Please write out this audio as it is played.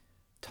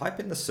Type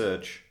in the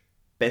search,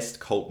 best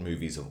cult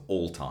movies of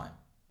all time,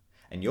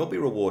 and you'll be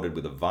rewarded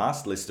with a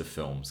vast list of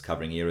films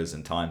covering eras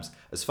and times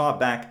as far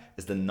back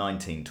as the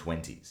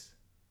 1920s.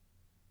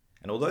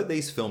 And although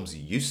these films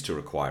used to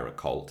require a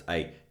cult,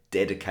 a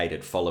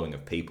dedicated following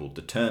of people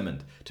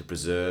determined to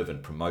preserve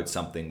and promote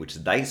something which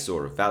they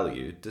saw of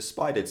value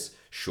despite its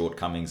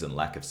shortcomings and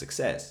lack of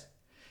success,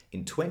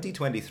 in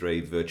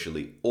 2023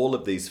 virtually all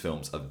of these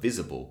films are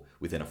visible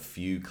within a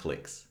few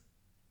clicks.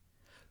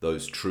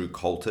 Those true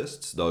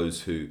cultists,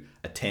 those who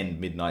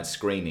attend midnight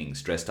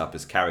screenings dressed up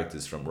as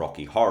characters from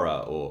Rocky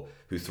Horror or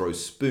who throw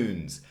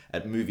spoons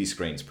at movie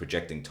screens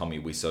projecting Tommy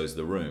Wiseau's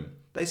The Room,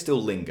 they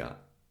still linger,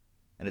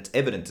 and it's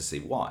evident to see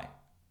why.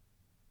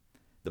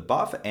 The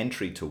bar for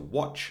entry to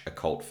watch a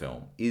cult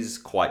film is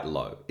quite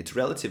low. It's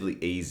relatively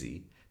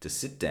easy to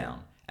sit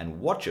down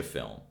and watch a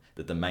film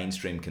that the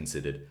mainstream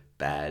considered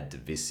bad,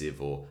 divisive,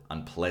 or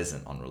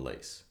unpleasant on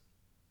release.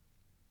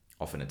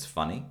 Often it's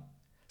funny,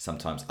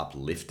 sometimes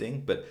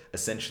uplifting, but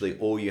essentially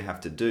all you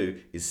have to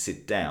do is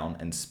sit down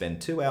and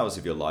spend 2 hours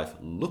of your life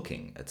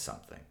looking at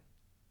something.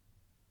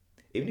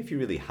 Even if you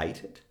really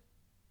hate it,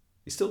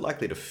 you're still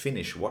likely to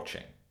finish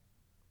watching.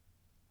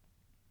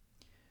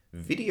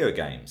 Video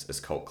games as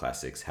cult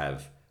classics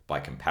have,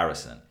 by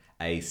comparison,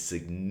 a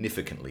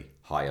significantly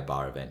higher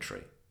bar of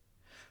entry.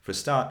 For a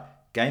start,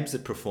 games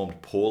that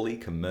performed poorly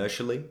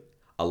commercially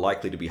are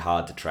likely to be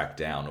hard to track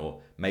down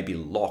or may be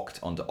locked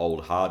onto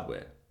old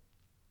hardware.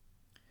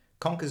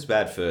 Conker's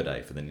Bad Fur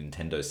Day for the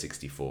Nintendo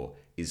 64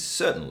 is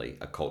certainly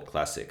a cult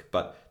classic,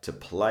 but to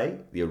play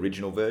the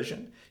original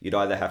version, you'd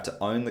either have to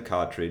own the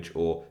cartridge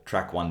or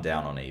track one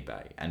down on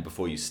eBay. And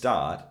before you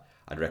start,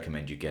 I'd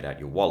recommend you get out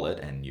your wallet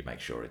and you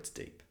make sure it's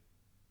deep.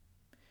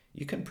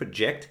 You can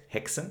project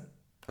Hexen,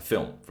 a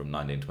film from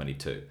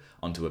 1922,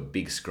 onto a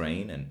big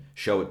screen and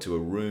show it to a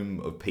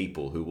room of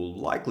people who will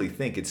likely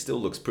think it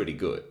still looks pretty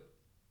good.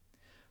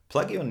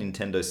 Plug your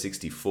Nintendo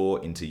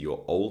 64 into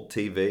your old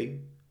TV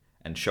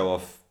and show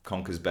off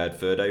Conker's Bad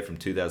Fur Day from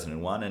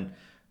 2001 and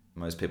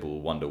most people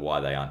will wonder why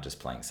they aren't just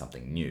playing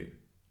something new.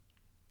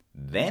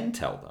 Then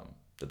tell them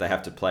that they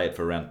have to play it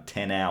for around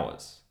 10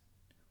 hours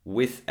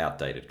with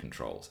outdated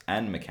controls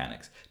and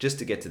mechanics just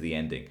to get to the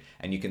ending,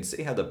 and you can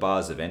see how the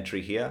bars of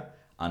entry here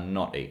are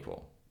not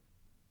equal.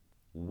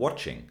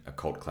 Watching a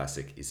cult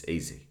classic is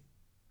easy.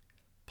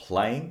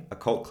 Playing a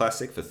cult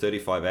classic for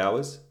 35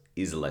 hours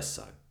is less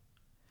so.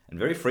 And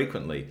very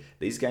frequently,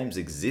 these games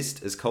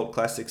exist as cult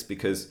classics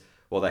because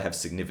while they have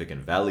significant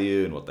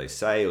value in what they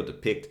say or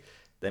depict,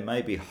 they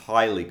may be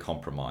highly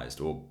compromised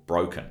or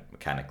broken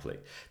mechanically.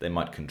 They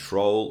might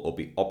control or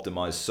be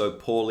optimized so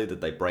poorly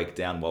that they break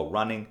down while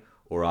running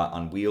or are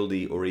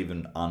unwieldy or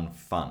even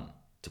unfun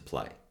to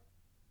play.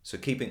 So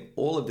keeping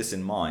all of this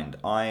in mind,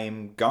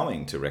 I'm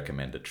going to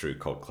recommend a true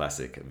cult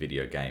classic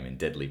video game in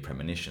Deadly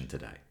Premonition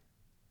today.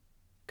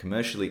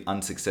 Commercially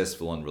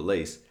unsuccessful on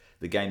release,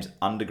 the game's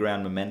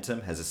underground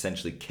momentum has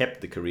essentially kept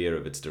the career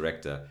of its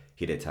director,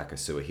 Hirotaka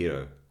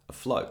Suehiro,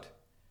 afloat,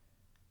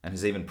 and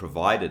has even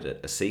provided it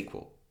a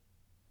sequel.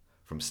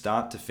 From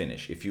start to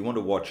finish, if you want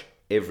to watch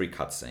every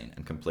cutscene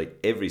and complete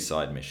every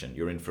side mission,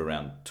 you're in for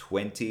around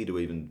 20 to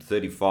even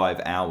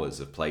 35 hours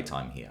of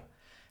playtime here.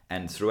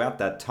 And throughout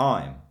that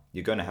time,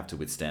 you're going to have to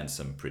withstand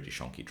some pretty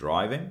shonky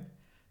driving,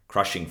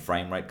 crushing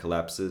frame rate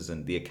collapses,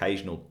 and the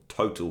occasional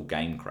total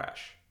game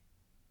crash.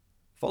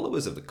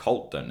 Followers of the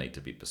cult don't need to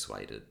be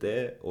persuaded,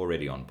 they're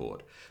already on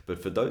board.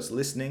 But for those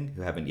listening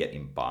who haven't yet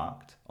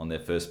embarked on their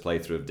first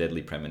playthrough of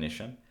Deadly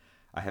Premonition,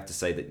 I have to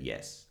say that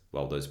yes,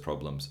 while those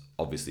problems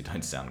obviously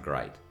don't sound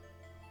great,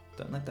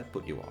 don't let that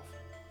put you off.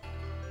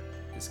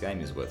 This game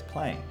is worth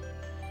playing,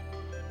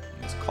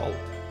 and this cult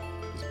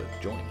is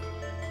worth joining.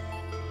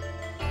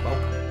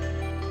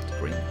 Welcome to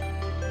Greenland.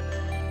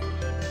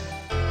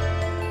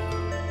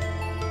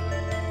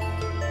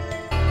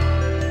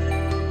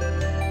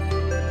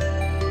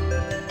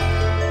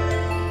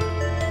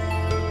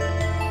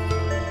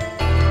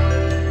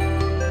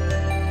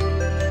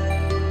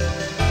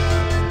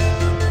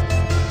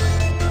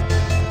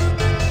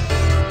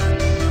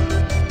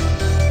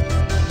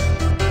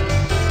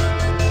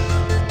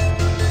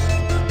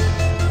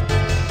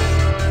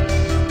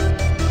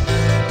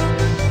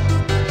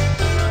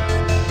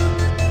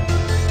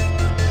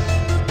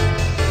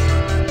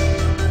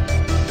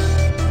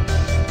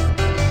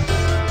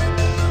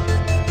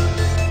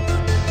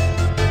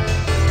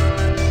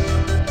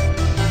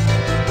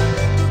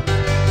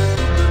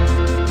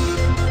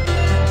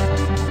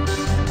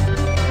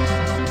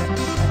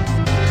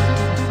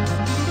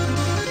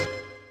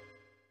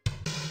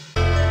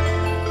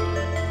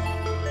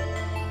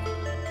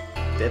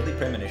 Deadly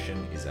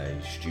Premonition is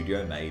a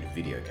studio-made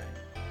video game,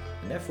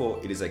 and therefore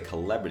it is a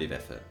collaborative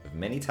effort of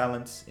many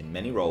talents in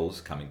many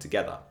roles coming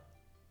together.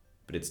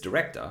 But its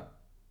director,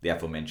 the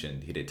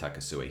aforementioned Hirotaka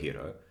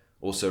Suehiro,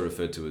 also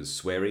referred to as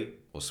SWERY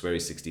or SWERY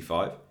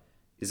 65,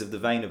 is of the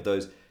vein of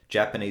those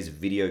Japanese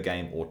video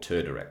game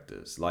auteur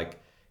directors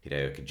like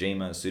Hideo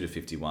Kojima,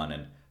 Suda51,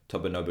 and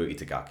Tomonobu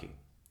Itagaki,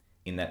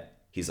 in that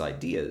his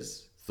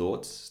ideas,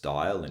 thoughts,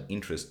 style, and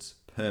interests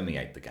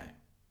permeate the game.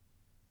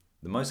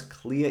 The most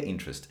clear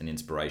interest and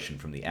inspiration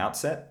from the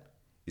outset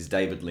is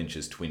David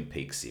Lynch's Twin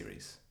Peaks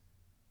series.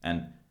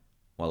 And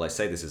while I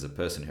say this as a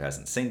person who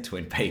hasn't seen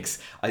Twin Peaks,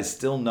 I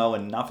still know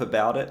enough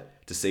about it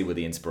to see where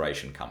the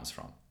inspiration comes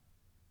from.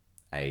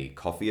 A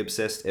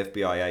coffee-obsessed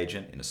FBI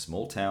agent in a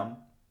small town,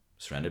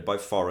 surrounded by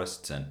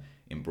forests and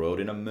embroiled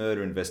in a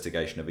murder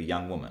investigation of a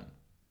young woman.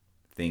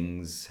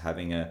 Things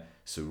having a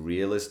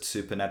surrealist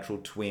supernatural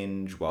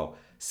twinge while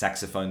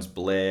saxophones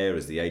blare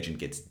as the agent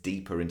gets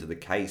deeper into the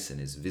case and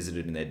is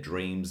visited in their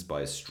dreams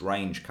by a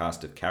strange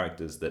cast of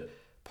characters that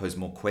pose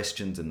more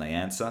questions than they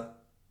answer.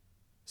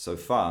 So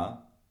far,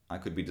 I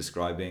could be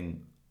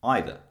describing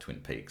either Twin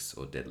Peaks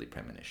or Deadly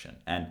Premonition.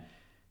 And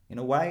in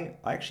a way,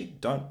 I actually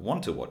don't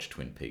want to watch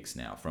Twin Peaks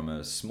now, from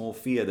a small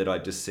fear that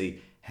I'd just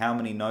see how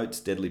many notes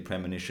Deadly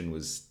Premonition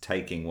was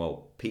taking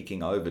while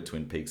peeking over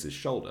Twin Peaks'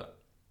 shoulder.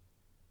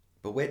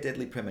 But where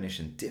Deadly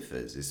Premonition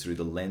differs is through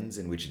the lens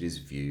in which it is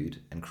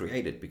viewed and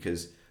created,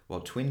 because while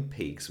Twin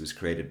Peaks was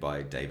created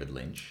by David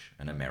Lynch,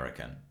 an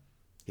American,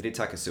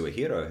 Hirotaka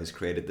Suehiro has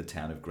created the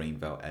town of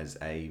Greenvale as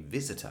a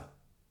visitor.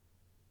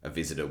 A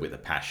visitor with a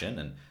passion,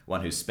 and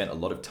one who's spent a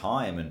lot of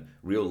time and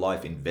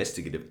real-life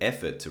investigative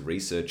effort to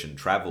research and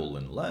travel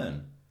and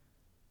learn,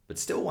 but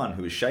still one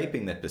who is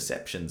shaping their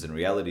perceptions and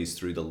realities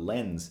through the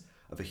lens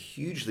of a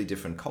hugely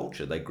different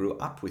culture they grew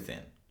up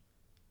within.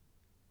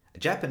 A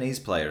Japanese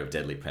player of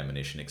Deadly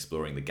Premonition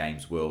exploring the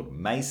game's world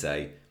may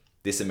say,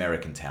 this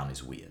American town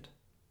is weird.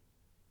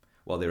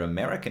 While their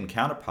American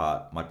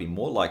counterpart might be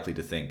more likely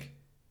to think,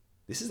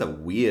 this is a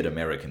weird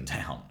American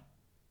town.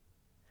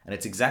 And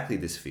it's exactly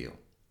this feel,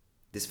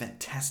 this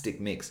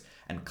fantastic mix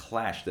and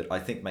clash that I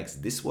think makes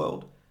this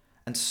world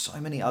and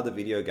so many other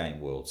video game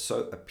worlds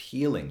so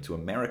appealing to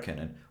American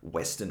and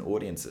Western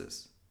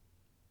audiences.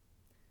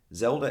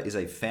 Zelda is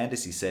a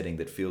fantasy setting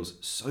that feels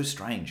so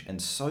strange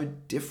and so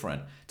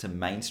different to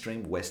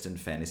mainstream Western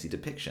fantasy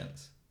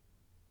depictions.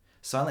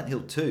 Silent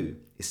Hill 2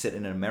 is set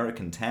in an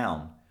American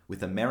town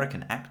with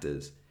American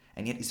actors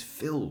and yet is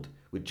filled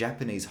with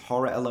Japanese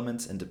horror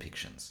elements and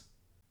depictions.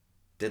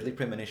 Deadly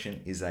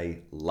Premonition is a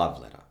love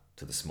letter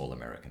to the small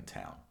American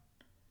town.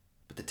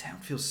 But the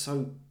town feels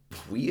so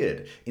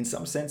weird. In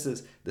some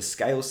senses, the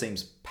scale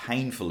seems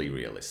painfully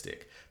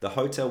realistic. The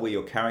hotel where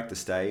your character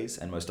stays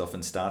and most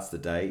often starts the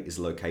day is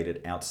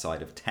located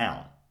outside of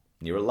town,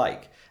 near a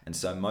lake, and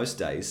so most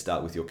days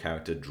start with your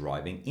character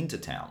driving into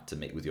town to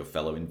meet with your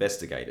fellow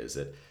investigators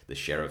at the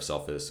sheriff's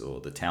office or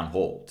the town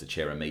hall to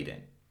chair a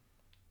meeting.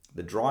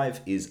 The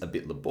drive is a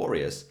bit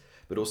laborious,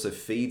 but also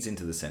feeds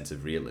into the sense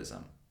of realism.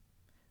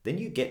 Then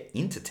you get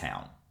into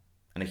town,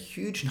 and a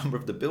huge number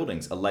of the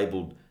buildings are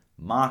labelled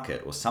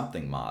Market or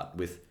something Mart,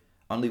 with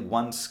only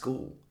one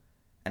school,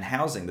 and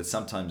housing that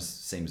sometimes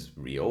seems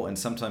real and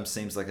sometimes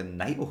seems like a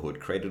neighborhood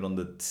created on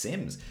The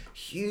Sims.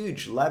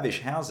 Huge,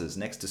 lavish houses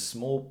next to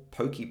small,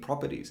 pokey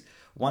properties,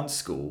 one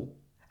school,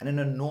 and an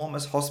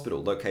enormous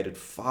hospital located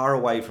far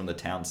away from the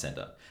town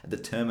centre, at the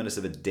terminus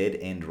of a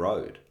dead-end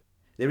road.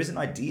 There is an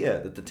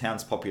idea that the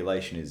town's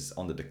population is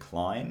on the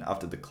decline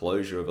after the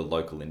closure of a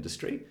local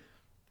industry,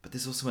 but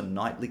there's also a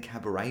nightly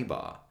cabaret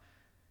bar.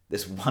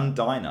 There's one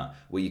diner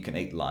where you can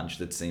eat lunch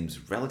that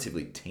seems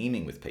relatively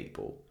teeming with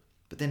people,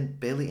 but then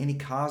barely any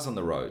cars on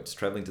the roads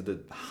travelling to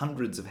the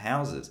hundreds of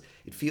houses.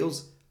 It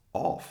feels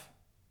off,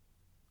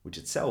 which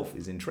itself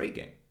is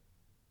intriguing.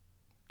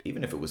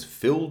 Even if it was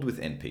filled with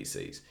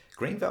NPCs,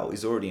 Greenvale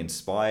is already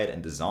inspired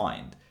and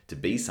designed to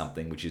be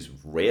something which is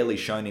rarely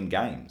shown in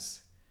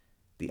games.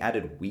 The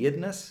added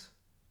weirdness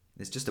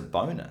is just a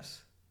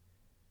bonus.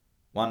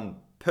 One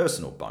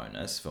personal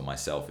bonus for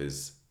myself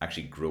is I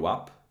actually grew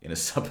up in a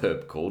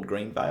suburb called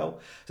Greenvale.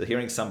 So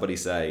hearing somebody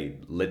say,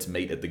 let's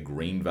meet at the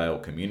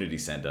Greenvale Community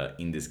Centre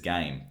in this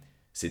game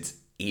sits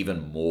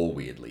even more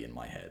weirdly in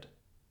my head.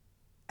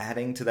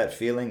 Adding to that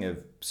feeling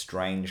of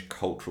strange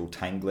cultural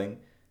tangling,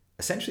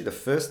 essentially the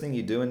first thing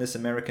you do in this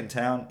American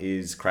town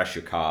is crash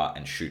your car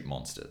and shoot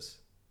monsters.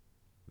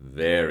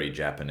 Very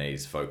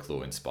Japanese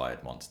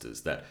folklore-inspired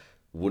monsters that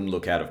wouldn't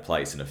look out of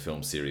place in a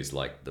film series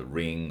like The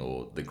Ring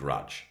or The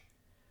Grudge.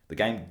 The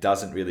game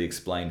doesn't really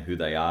explain who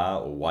they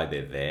are or why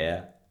they're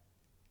there,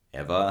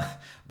 ever,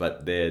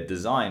 but their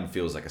design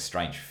feels like a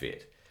strange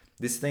fit.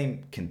 This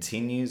theme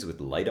continues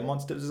with later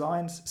monster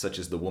designs, such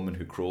as the woman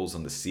who crawls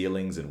on the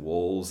ceilings and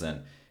walls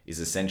and is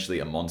essentially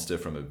a monster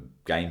from a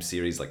game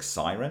series like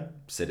Siren,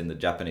 set in the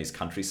Japanese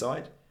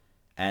countryside,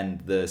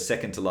 and the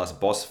second to last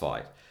boss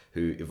fight,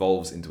 who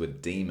evolves into a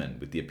demon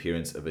with the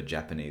appearance of a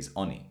Japanese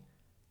Oni,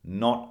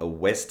 not a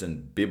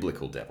Western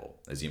biblical devil,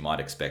 as you might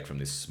expect from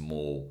this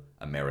small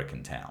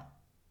American town.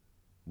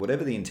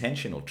 Whatever the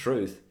intention or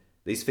truth,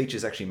 these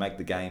features actually make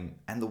the game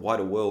and the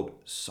wider world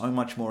so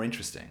much more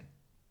interesting.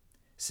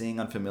 Seeing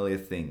unfamiliar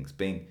things,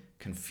 being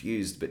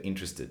confused but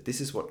interested,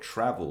 this is what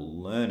travel,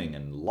 learning,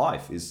 and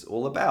life is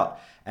all about.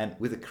 And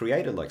with a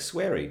creator like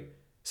SWERY,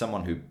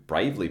 someone who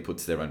bravely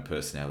puts their own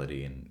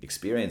personality and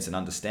experience and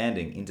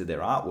understanding into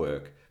their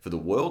artwork for the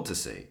world to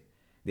see,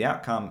 the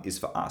outcome is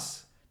for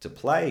us to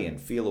play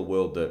and feel a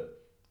world that,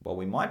 while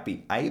we might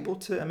be able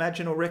to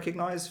imagine or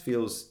recognize,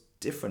 feels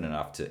different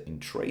enough to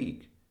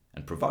intrigue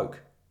and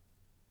provoke.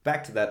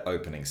 Back to that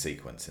opening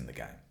sequence in the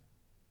game.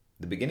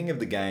 The beginning of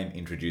the game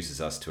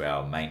introduces us to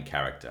our main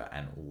character,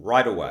 and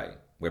right away,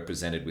 we're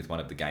presented with one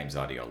of the game's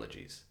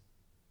ideologies.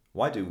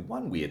 Why do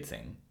one weird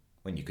thing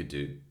when you could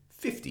do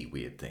 50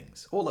 weird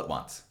things all at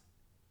once?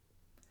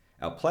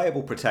 Our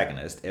playable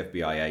protagonist,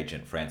 FBI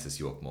agent Francis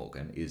York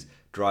Morgan, is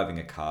driving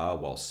a car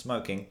while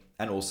smoking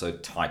and also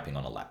typing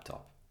on a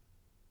laptop.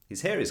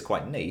 His hair is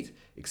quite neat,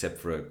 except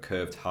for a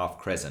curved half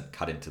crescent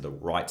cut into the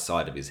right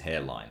side of his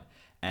hairline,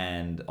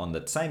 and on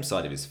the same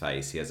side of his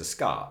face he has a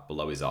scar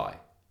below his eye.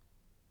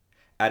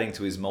 Adding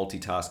to his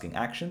multitasking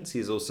actions, he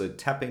is also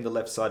tapping the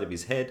left side of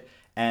his head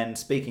and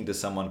speaking to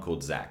someone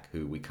called Zach,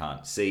 who we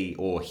can't see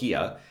or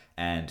hear,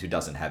 and who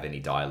doesn't have any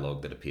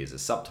dialogue that appears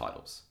as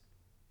subtitles.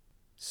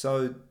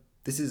 So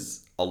this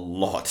is a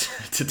lot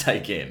to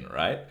take in,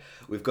 right?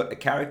 We've got a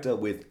character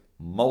with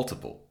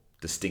multiple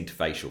distinct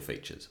facial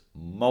features,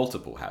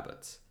 multiple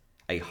habits,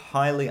 a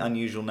highly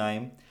unusual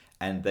name,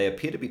 and they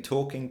appear to be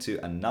talking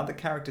to another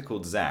character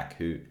called Zach,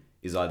 who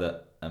is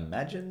either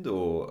imagined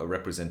or a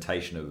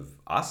representation of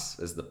us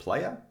as the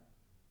player.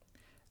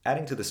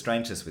 Adding to the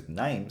strangeness with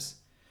names,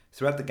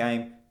 throughout the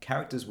game,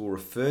 characters will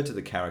refer to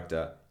the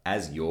character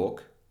as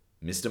York,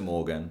 Mr.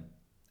 Morgan,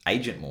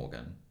 Agent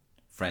Morgan,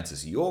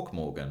 Francis York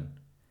Morgan,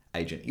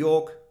 Agent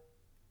York,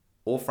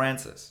 or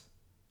Francis.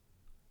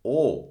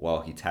 All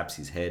while he taps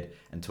his head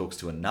and talks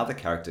to another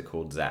character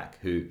called Zach,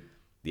 who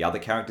the other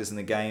characters in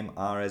the game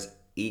are as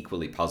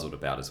equally puzzled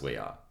about as we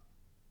are.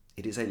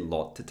 It is a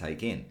lot to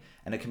take in,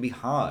 and it can be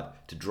hard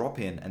to drop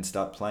in and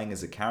start playing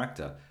as a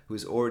character who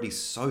is already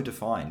so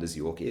defined as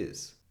York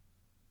is.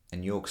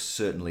 And York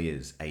certainly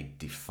is a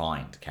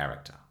defined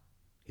character.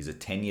 He's a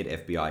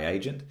tenured FBI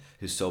agent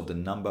who solved a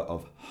number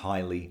of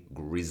highly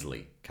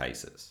grisly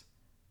cases,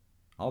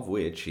 of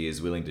which he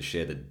is willing to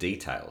share the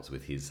details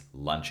with his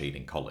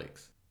lunch-eating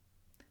colleagues.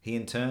 He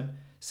in turn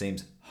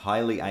seems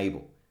highly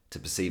able to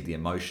perceive the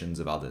emotions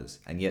of others,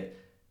 and yet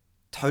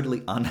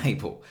totally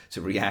unable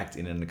to react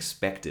in an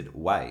expected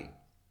way.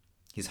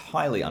 He's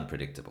highly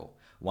unpredictable,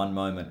 one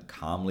moment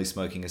calmly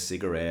smoking a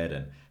cigarette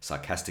and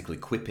sarcastically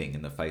quipping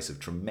in the face of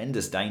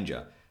tremendous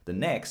danger, the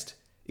next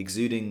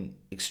exuding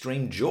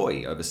extreme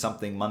joy over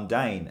something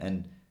mundane,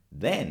 and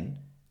then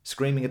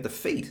screaming at the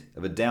feet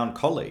of a downed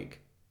colleague.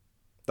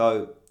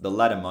 Though the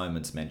latter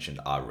moments mentioned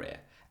are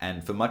rare,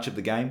 and for much of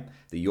the game,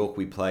 the York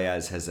we play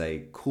as has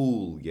a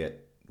cool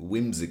yet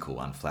whimsical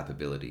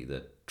unflappability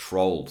that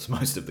trolls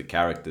most of the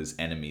characters,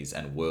 enemies,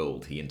 and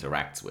world he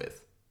interacts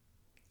with.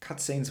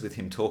 Cutscenes with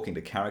him talking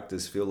to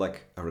characters feel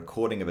like a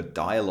recording of a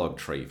dialogue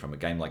tree from a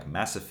game like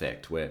Mass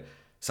Effect, where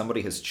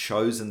somebody has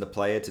chosen the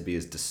player to be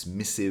as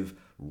dismissive,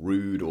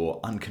 rude, or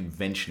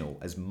unconventional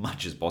as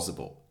much as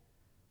possible.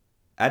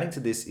 Adding to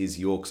this is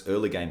York's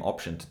early game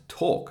option to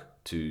talk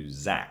to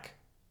Zach,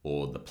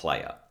 or the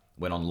player,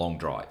 when on long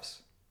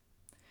drives.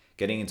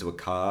 Getting into a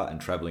car and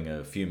travelling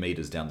a few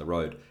metres down the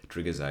road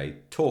triggers a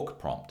talk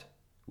prompt,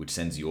 which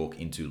sends York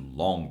into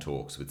long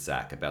talks with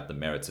Zach about the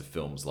merits of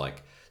films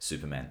like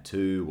Superman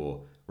 2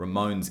 or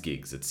Ramones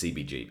gigs at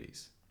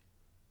CBGB's.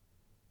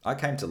 I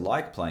came to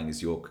like playing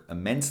as York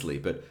immensely,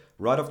 but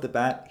right off the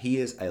bat, he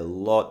is a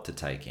lot to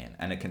take in,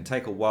 and it can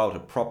take a while to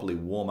properly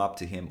warm up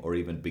to him or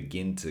even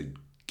begin to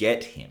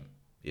get him,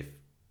 if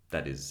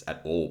that is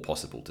at all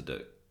possible to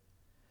do.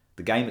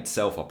 The game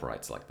itself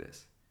operates like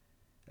this,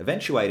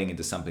 eventuating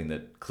into something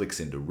that clicks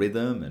into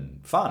rhythm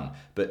and fun,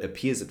 but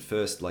appears at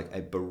first like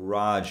a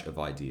barrage of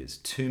ideas,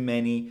 too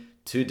many,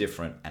 too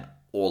different, and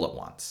all at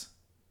once.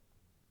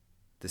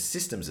 The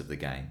systems of the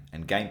game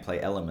and gameplay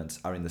elements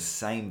are in the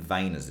same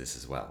vein as this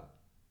as well.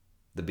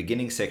 The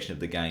beginning section of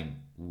the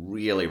game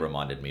really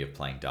reminded me of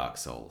playing Dark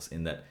Souls,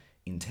 in that,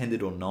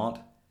 intended or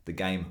not, the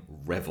game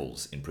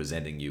revels in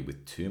presenting you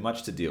with too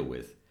much to deal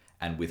with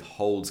and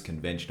withholds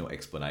conventional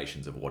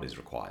explanations of what is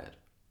required.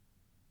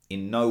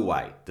 In no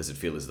way does it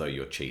feel as though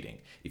you're cheating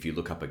if you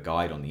look up a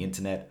guide on the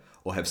internet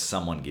or have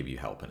someone give you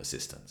help and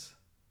assistance.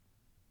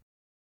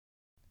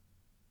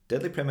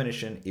 Deadly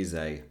Premonition is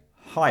a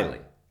highly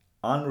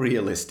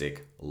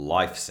unrealistic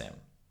life sim.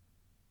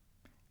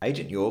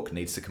 Agent York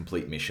needs to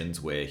complete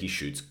missions where he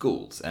shoots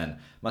ghouls and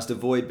must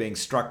avoid being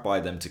struck by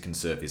them to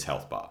conserve his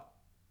health bar.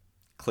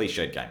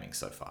 Cliched gaming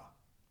so far.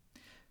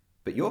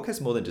 But York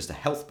has more than just a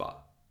health bar.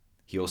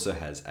 He also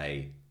has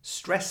a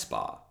stress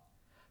bar,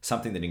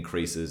 something that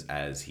increases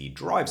as he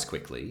drives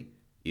quickly,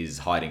 is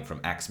hiding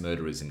from axe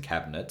murderers in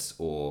cabinets,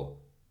 or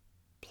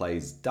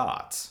plays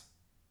darts.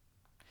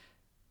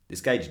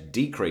 This gauge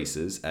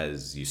decreases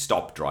as you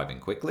stop driving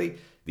quickly,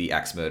 the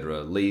axe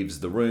murderer leaves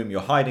the room you're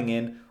hiding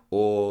in,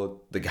 or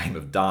the game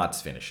of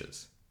darts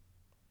finishes.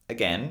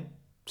 Again,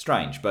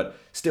 strange, but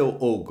still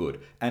all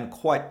good, and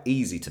quite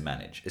easy to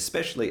manage,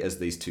 especially as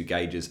these two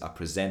gauges are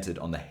presented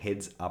on the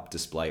heads-up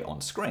display on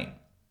screen.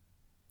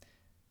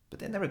 But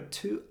then there are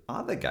two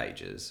other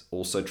gauges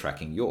also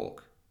tracking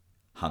York: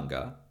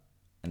 hunger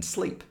and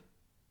sleep.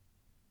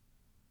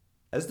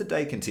 As the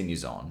day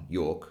continues on,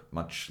 York,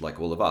 much like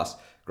all of us,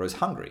 grows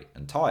hungry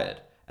and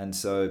tired, and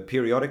so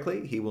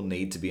periodically he will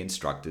need to be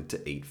instructed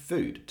to eat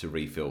food to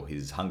refill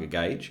his hunger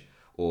gauge,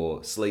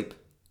 or sleep,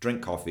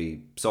 drink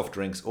coffee, soft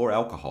drinks, or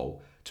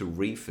alcohol to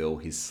refill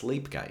his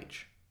sleep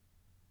gauge.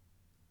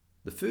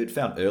 The food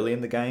found early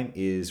in the game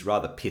is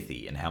rather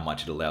pithy in how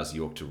much it allows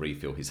York to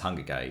refill his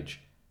hunger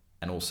gauge,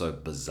 and also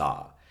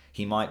bizarre.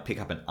 He might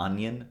pick up an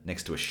onion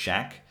next to a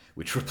shack,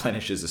 which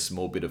replenishes a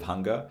small bit of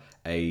hunger,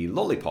 a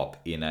lollipop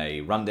in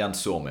a rundown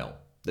sawmill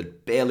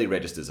that barely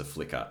registers a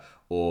flicker,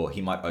 or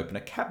he might open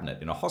a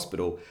cabinet in a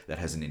hospital that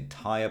has an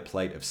entire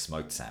plate of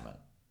smoked salmon,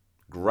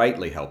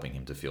 greatly helping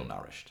him to feel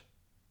nourished.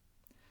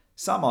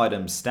 Some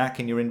items stack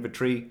in your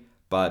inventory,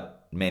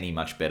 but many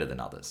much better than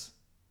others.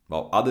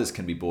 While others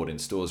can be bought in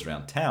stores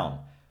around town,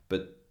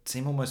 but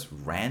seem almost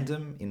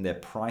random in their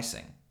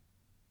pricing.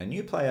 A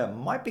new player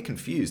might be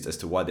confused as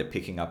to why they're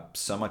picking up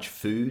so much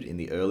food in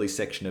the early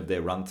section of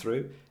their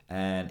run-through,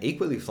 and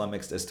equally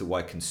flummoxed as to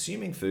why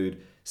consuming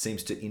food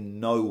seems to in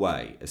no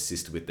way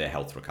assist with their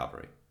health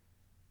recovery.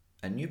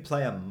 A new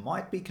player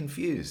might be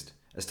confused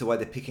as to why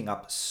they're picking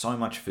up so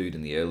much food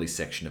in the early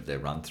section of their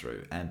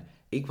run-through, and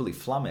equally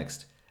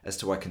flummoxed as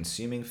to why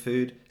consuming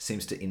food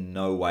seems to in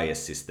no way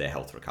assist their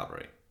health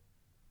recovery.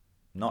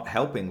 Not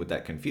helping with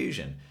that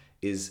confusion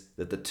is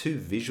that the two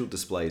visual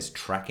displays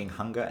tracking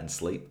hunger and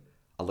sleep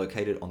are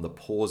located on the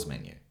pause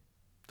menu.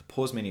 The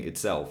pause menu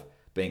itself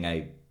being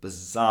a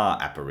bizarre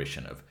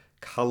apparition of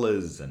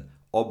colours and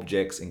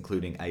objects,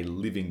 including a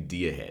living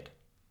deer head.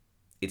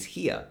 It's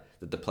here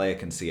that the player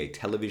can see a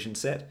television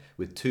set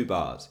with two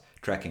bars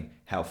tracking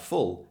how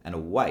full and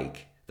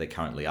awake they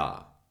currently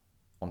are.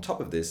 On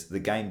top of this, the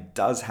game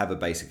does have a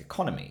basic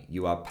economy.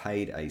 You are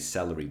paid a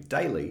salary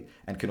daily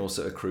and can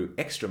also accrue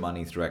extra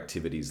money through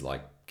activities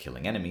like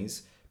killing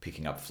enemies,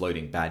 picking up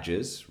floating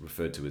badges,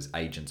 referred to as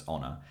Agent's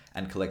Honor,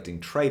 and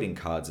collecting trading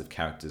cards of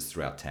characters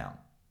throughout town.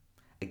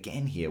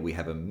 Again here we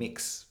have a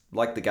mix,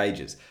 like the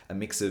gauges, a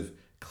mix of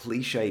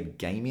cliched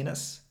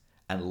gaminess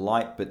and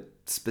light but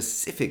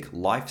specific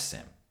life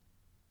sim.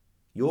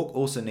 York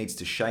also needs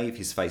to shave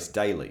his face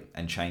daily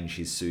and change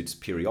his suits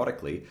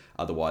periodically,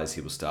 otherwise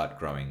he will start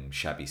growing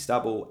shabby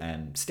stubble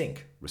and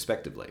stink,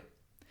 respectively.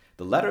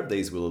 The latter of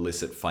these will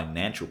elicit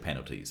financial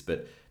penalties,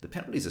 but the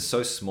penalties are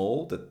so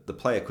small that the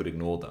player could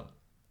ignore them.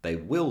 They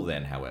will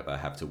then, however,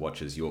 have to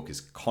watch as York is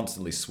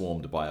constantly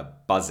swarmed by a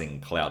buzzing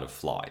cloud of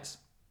flies.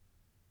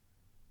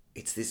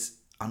 It's this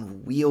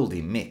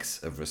unwieldy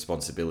mix of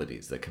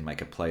responsibilities that can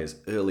make a player's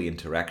early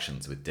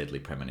interactions with Deadly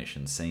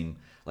Premonition seem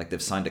like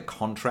they've signed a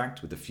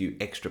contract with a few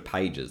extra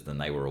pages than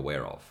they were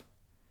aware of.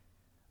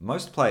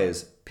 Most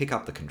players pick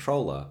up the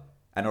controller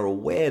and are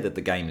aware that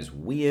the game is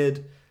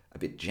weird, a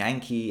bit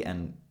janky,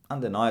 and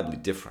undeniably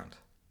different.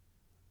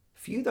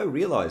 Few, though,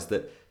 realise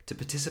that to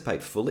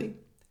participate fully,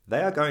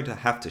 they are going to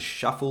have to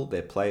shuffle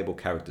their playable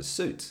characters'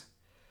 suits,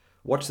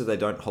 watch that they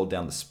don't hold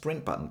down the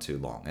sprint button too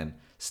long, and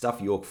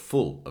stuff York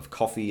full of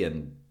coffee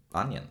and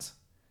onions.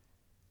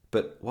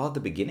 But while at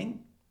the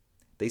beginning,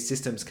 these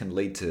systems can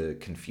lead to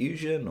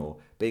confusion or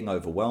being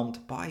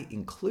overwhelmed, by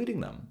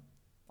including them,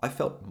 I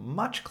felt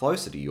much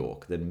closer to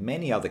York than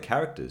many other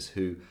characters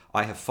who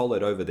I have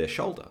followed over their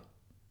shoulder.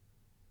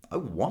 I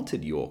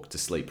wanted York to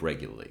sleep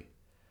regularly,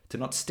 to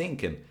not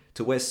stink, and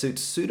to wear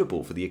suits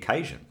suitable for the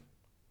occasion.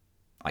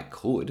 I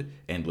could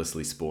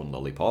endlessly spawn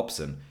lollipops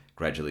and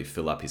gradually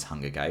fill up his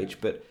hunger gauge,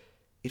 but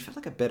it felt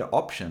like a better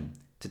option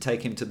to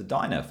take him to the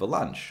diner for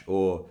lunch,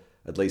 or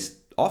at least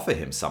offer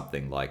him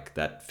something like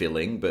that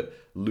filling but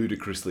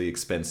ludicrously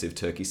expensive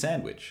turkey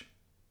sandwich.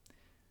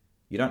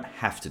 You don't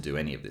have to do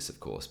any of this, of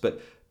course,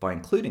 but by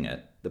including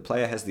it, the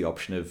player has the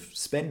option of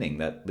spending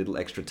that little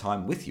extra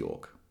time with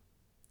York.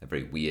 A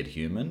very weird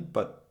human,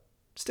 but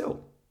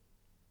still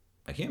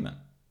a human.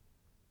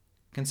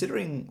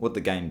 Considering what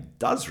the game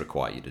does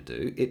require you to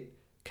do, it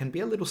can be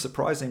a little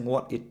surprising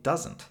what it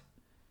doesn't.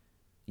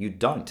 You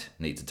don't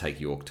need to take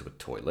York to a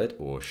toilet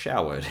or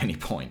shower at any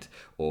point,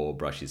 or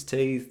brush his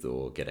teeth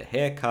or get a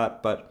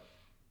haircut, but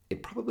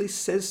it probably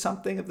says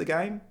something of the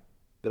game.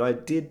 But I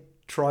did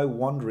try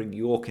wandering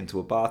York into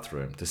a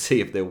bathroom to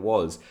see if there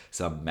was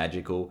some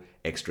magical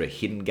extra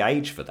hidden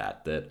gauge for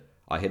that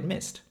I had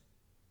missed.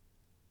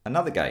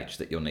 Another gauge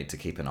that you'll need to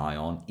keep an eye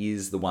on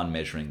is the one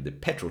measuring the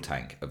petrol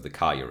tank of the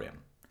car you're in.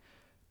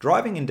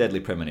 Driving in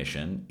Deadly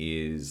Premonition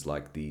is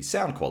like the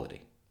sound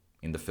quality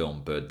in the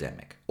film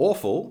Birdemic.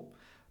 Awful,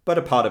 but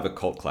a part of a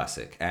cult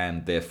classic,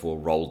 and therefore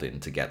rolled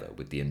in together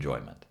with the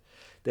enjoyment.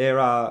 There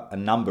are a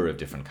number of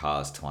different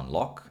cars to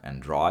unlock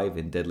and drive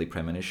in Deadly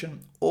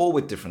Premonition, all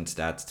with different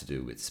stats to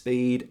do with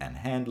speed and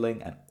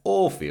handling, and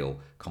all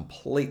feel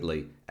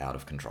completely out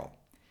of control.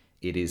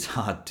 It is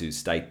hard to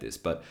state this,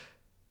 but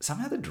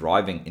somehow the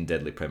driving in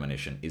Deadly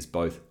Premonition is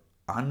both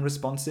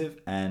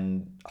unresponsive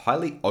and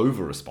highly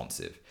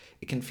over-responsive.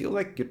 It can feel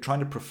like you're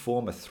trying to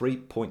perform a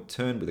 3-point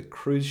turn with a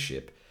cruise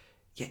ship,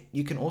 yet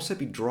you can also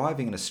be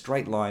driving in a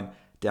straight line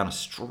down a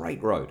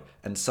straight road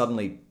and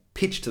suddenly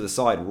pitch to the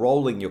side,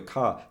 rolling your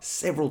car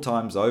several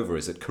times over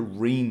as it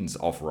careens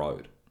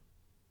off-road.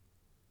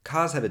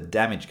 Cars have a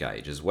damage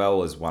gauge as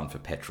well as one for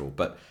petrol,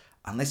 but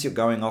unless you're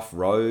going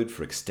off-road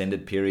for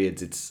extended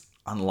periods, it's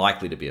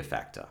unlikely to be a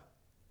factor.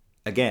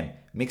 Again,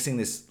 mixing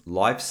this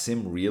life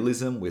sim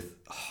realism with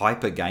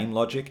hyper game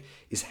logic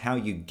is how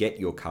you get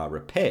your car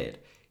repaired.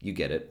 You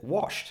get it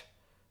washed,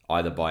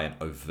 either by an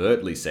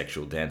overtly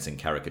sexual dancing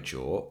caricature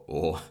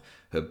or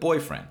her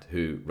boyfriend,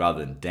 who, rather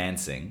than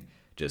dancing,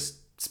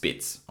 just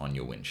spits on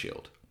your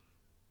windshield.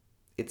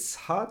 It's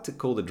hard to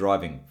call the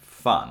driving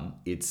fun,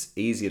 it's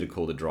easier to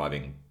call the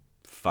driving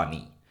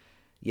funny.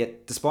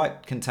 Yet,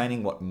 despite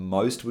containing what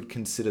most would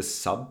consider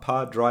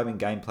subpar driving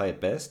gameplay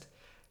at best,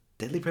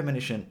 Deadly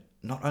Premonition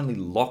not only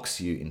locks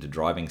you into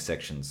driving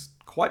sections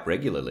quite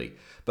regularly,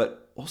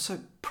 but also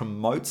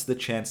promotes the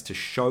chance to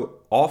show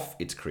off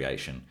its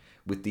creation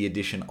with the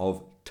addition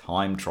of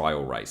time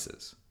trial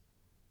races.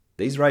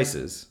 These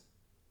races,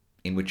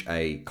 in which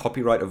a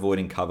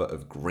copyright-avoiding cover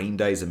of Green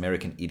Day's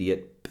American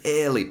Idiot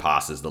barely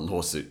passes the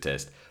lawsuit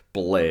test,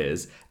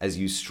 blares as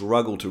you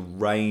struggle to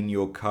rein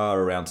your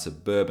car around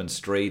suburban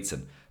streets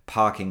and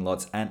parking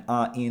lots and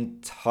are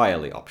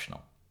entirely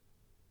optional.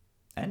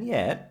 And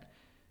yet,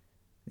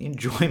 the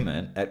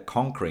enjoyment at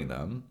conquering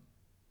them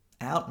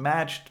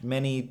outmatched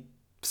many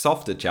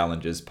softer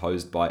challenges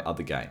posed by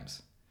other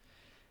games.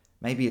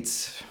 Maybe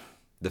it's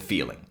the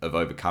feeling of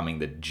overcoming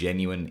the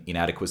genuine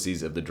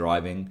inadequacies of the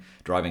driving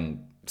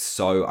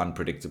so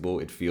unpredictable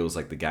it feels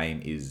like the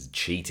game is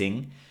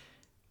cheating.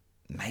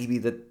 Maybe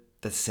the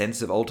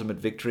sense of ultimate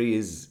victory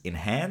is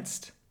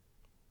enhanced.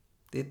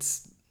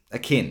 It's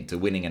akin to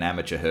winning an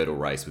amateur hurdle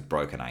race with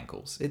broken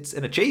ankles. It's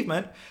an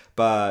achievement,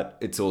 but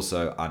it's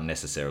also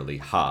unnecessarily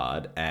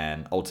hard,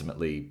 and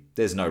ultimately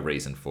there's no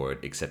reason for it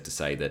except to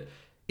say that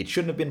it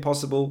shouldn't have been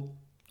possible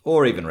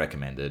or even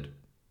recommended,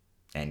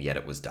 and yet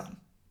it was done.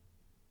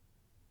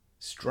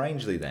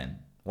 Strangely then,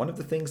 one of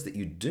the things that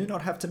you do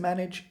not have to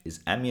manage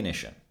is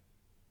ammunition.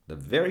 The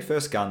very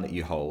first gun that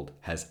you hold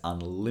has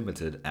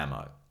unlimited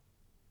ammo.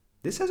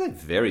 This has a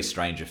very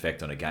strange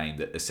effect on a game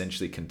that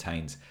essentially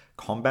contains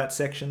combat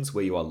sections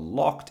where you are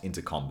locked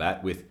into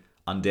combat with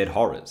undead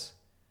horrors.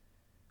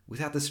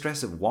 Without the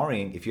stress of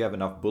worrying if you have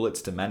enough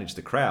bullets to manage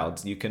the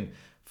crowds, you can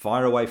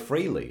fire away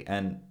freely,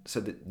 and so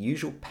the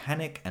usual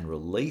panic and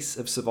release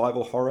of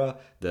survival horror,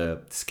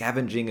 the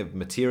scavenging of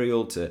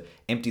material to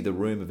empty the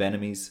room of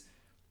enemies,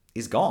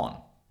 is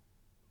gone.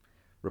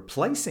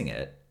 Replacing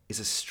it is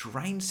a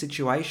strange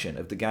situation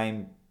of the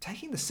game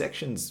taking the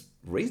sections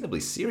reasonably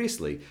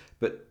seriously,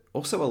 but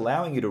also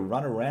allowing you to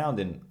run around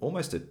in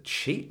almost a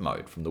cheat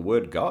mode from the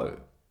word go.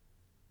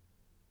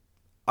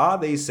 Are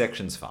these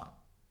sections fun?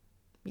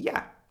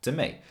 Yeah, to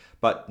me,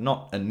 but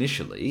not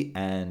initially,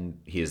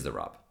 and here's the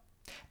rub.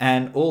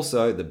 And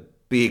also the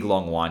big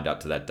long wind up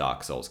to that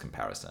Dark Souls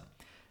comparison.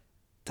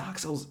 Dark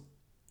Souls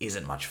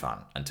isn't much fun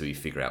until you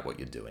figure out what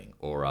you're doing,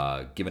 or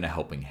are given a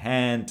helping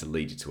hand to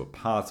lead you to a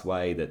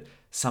pathway that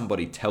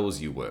somebody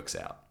tells you works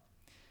out.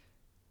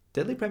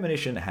 Deadly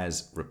Premonition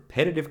has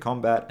repetitive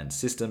combat and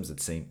systems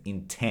that seem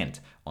intent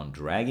on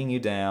dragging you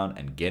down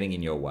and getting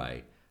in your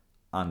way,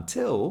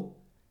 until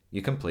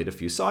you complete a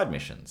few side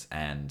missions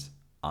and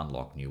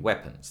unlock new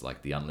weapons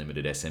like the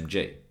unlimited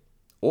SMG,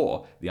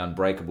 or the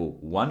unbreakable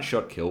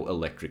one-shot kill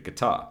electric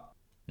guitar.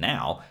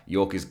 Now,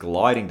 York is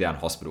gliding down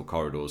hospital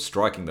corridors,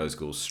 striking those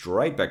ghouls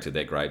straight back to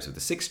their graves with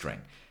a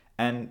six-string,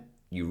 and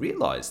you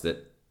realise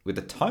that with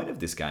the tone of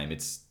this game,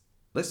 it's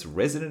less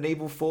Resident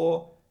Evil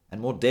 4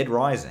 and more Dead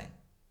Rising.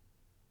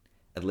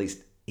 At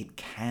least it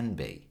can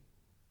be.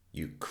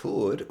 You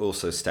could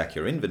also stack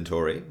your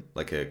inventory,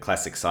 like a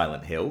classic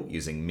Silent Hill,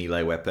 using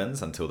melee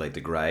weapons until they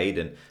degrade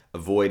and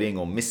avoiding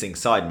or missing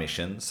side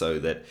missions so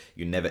that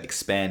you never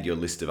expand your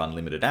list of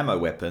unlimited ammo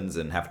weapons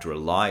and have to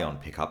rely on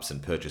pickups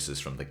and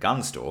purchases from the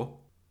gun store.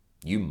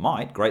 You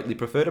might greatly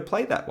prefer to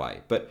play that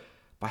way, but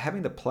by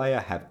having the player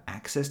have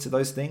access to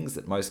those things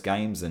that most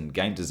games and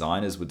game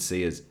designers would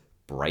see as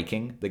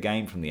breaking the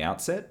game from the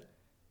outset,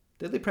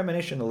 Deadly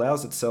Premonition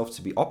allows itself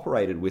to be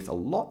operated with a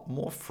lot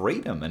more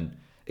freedom and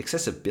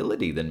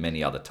accessibility than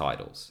many other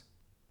titles.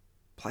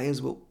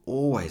 Players will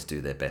always do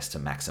their best to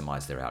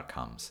maximize their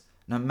outcomes,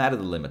 no matter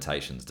the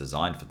limitations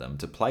designed for them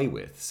to play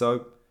with,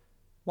 so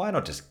why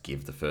not just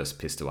give the first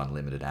pistol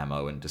unlimited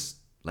ammo and just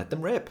let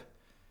them rip?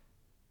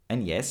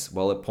 And yes,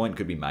 while a point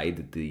could be made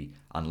that the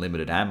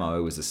unlimited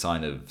ammo is a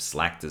sign of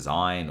slack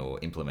design or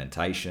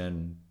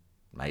implementation,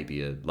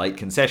 maybe a late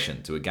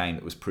concession to a game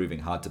that was proving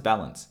hard to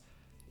balance,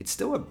 it's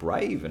still a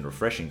brave and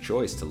refreshing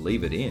choice to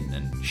leave it in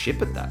and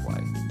ship it that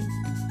way.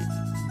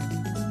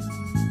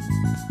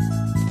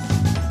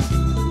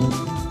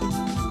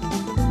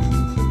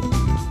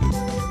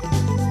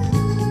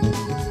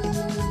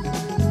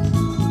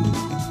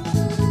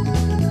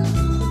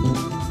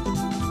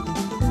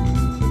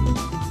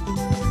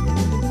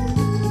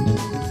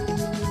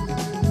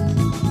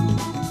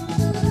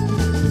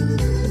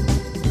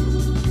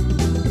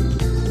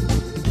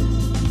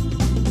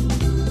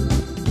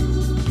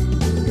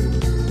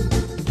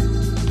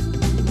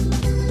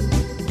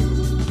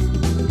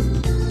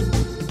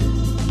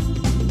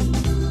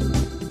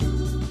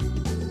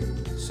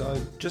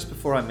 Just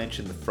before I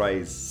mention the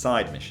phrase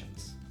side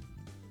missions.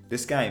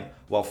 This game,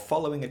 while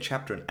following a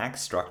chapter and act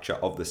structure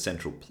of the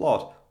central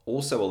plot,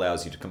 also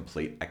allows you to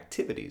complete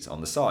activities on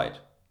the side.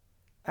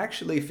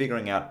 Actually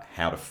figuring out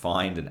how to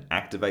find and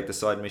activate the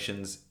side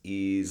missions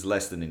is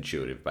less than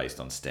intuitive based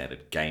on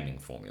standard gaming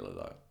formula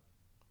though.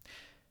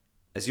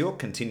 As York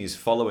continues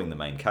following the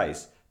main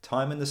case,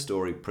 time in the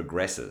story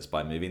progresses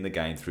by moving the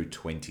game through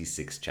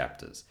 26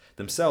 chapters,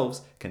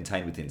 themselves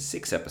contained within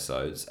 6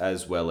 episodes,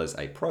 as well as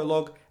a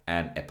prologue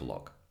and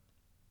epilogue.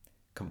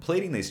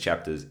 Completing these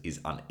chapters is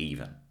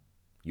uneven.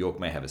 York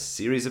may have a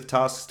series of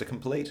tasks to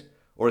complete,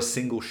 or a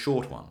single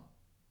short one.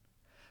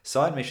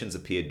 Side missions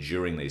appear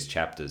during these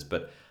chapters,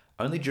 but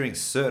only during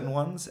certain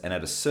ones and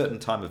at a certain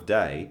time of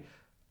day,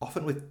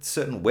 often with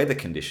certain weather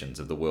conditions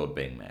of the world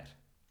being met.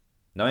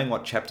 Knowing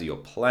what chapter you're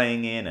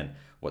playing in and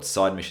what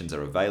side missions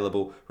are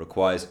available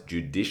requires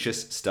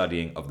judicious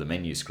studying of the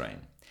menu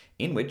screen,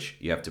 in which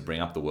you have to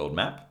bring up the world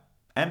map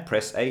and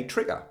press a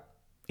trigger.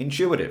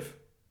 Intuitive.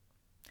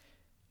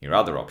 Your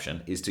other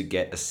option is to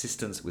get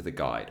assistance with a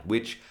guide,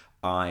 which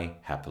I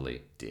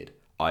happily did.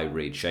 I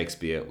read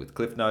Shakespeare with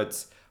cliff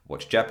notes,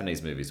 watch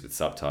Japanese movies with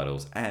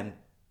subtitles, and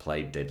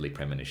played Deadly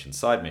Premonition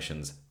side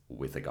missions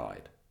with a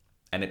guide.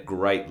 And it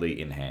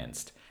greatly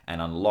enhanced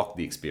and unlocked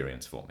the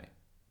experience for me.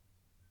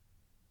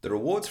 The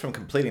rewards from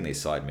completing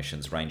these side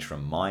missions range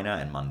from minor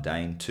and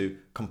mundane to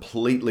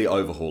completely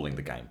overhauling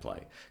the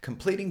gameplay.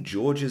 Completing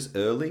George's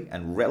early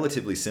and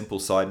relatively simple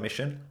side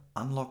mission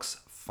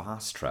unlocks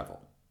fast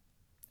travel.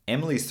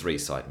 Emily's 3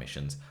 side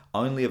missions,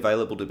 only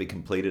available to be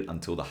completed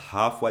until the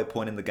halfway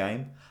point in the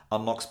game,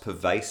 unlocks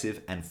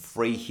pervasive and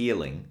free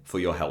healing for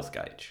your health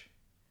gauge.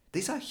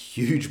 These are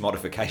huge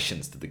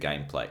modifications to the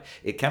gameplay.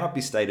 It cannot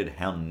be stated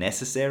how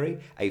necessary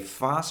a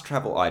fast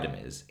travel item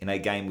is in a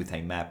game with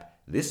a map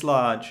this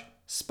large,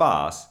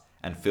 sparse,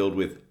 and filled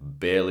with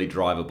barely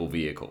drivable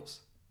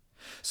vehicles.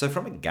 So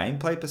from a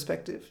gameplay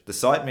perspective, the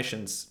side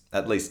missions,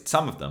 at least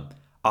some of them,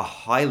 are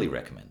highly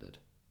recommended.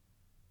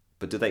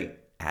 But do they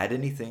add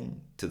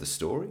anything to the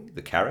story,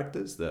 the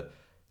characters, the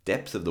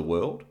depth of the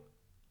world?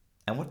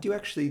 And what do you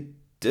actually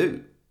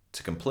do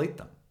to complete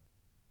them?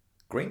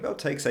 Greenbelt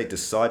takes a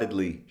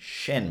decidedly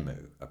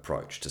Shenmue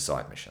approach to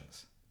side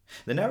missions.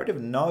 The narrative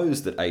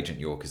knows that Agent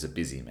York is a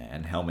busy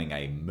man, helming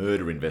a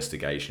murder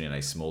investigation in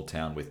a small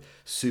town with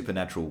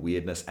supernatural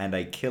weirdness and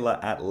a killer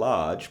at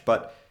large,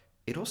 but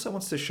it also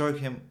wants to show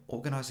him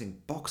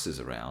organising boxes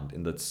around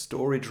in the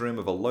storage room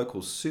of a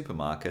local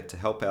supermarket to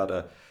help out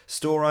a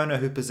store owner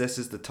who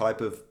possesses the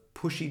type of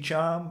pushy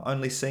charm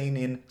only seen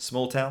in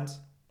small towns.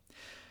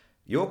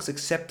 York's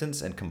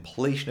acceptance and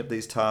completion of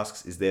these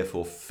tasks is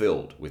therefore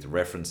filled with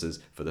references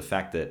for the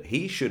fact that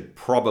he should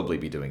probably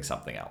be doing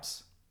something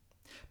else.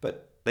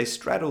 But they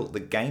straddle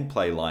the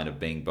gameplay line of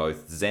being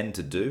both zen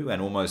to do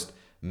and almost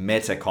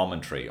meta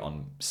commentary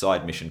on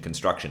side mission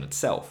construction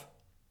itself.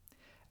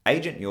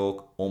 Agent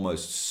York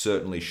almost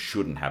certainly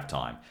shouldn't have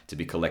time to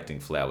be collecting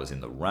flowers in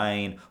the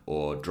rain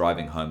or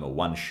driving home a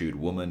one-shoed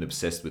woman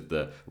obsessed with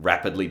the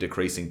rapidly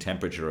decreasing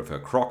temperature of her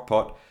crock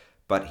pot,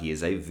 but he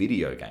is a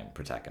video game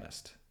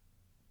protagonist.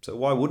 So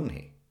why wouldn't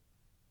he?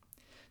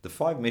 The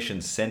 5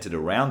 missions centered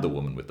around the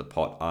woman with the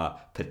pot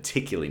are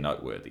particularly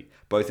noteworthy,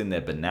 both in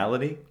their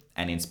banality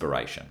and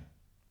inspiration.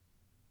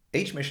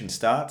 Each mission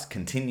starts,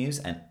 continues,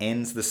 and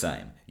ends the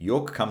same.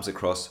 York comes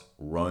across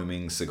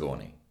roaming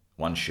Sigourney,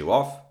 one shoe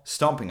off,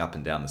 stomping up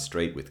and down the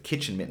street with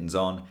kitchen mittens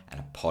on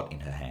and a pot in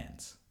her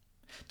hands.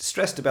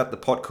 Distressed about the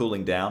pot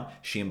cooling down,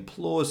 she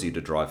implores you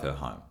to drive her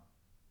home.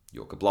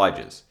 York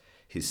obliges,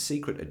 his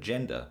secret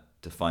agenda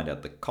to find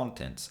out the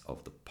contents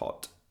of the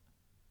pot.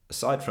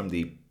 Aside from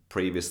the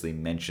previously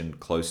mentioned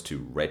close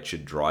to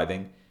wretched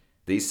driving,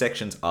 these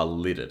sections are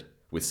littered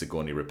with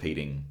Sigourney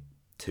repeating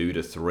 2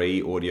 to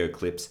 3 audio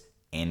clips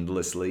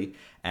endlessly,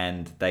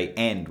 and they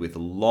end with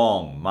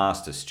long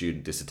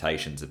master-student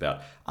dissertations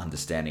about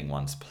understanding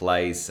one's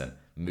place and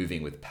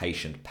moving with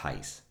patient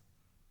pace.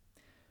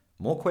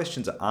 More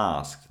questions are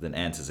asked than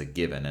answers are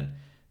given, and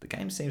the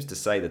game seems to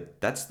say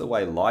that that's the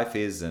way life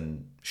is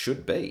and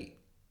should be.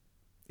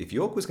 If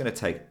York was going to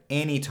take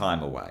any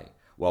time away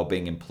while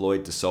being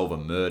employed to solve a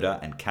murder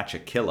and catch a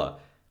killer,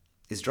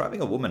 is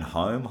driving a woman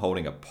home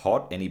holding a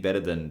pot any better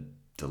than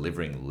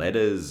delivering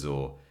letters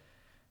or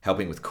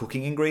helping with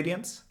cooking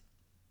ingredients?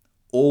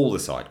 All the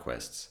side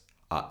quests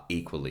are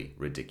equally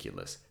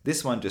ridiculous.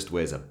 This one just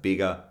wears a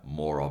bigger,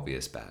 more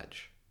obvious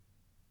badge.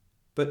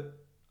 But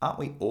aren't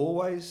we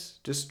always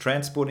just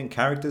transporting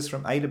characters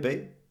from A to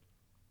B?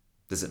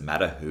 Does it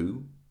matter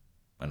who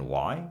and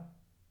why?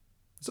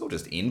 It's all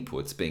just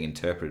inputs being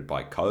interpreted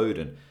by code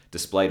and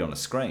displayed on a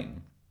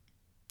screen.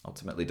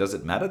 Ultimately, does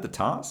it matter the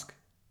task?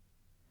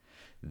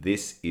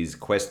 This is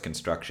quest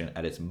construction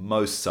at its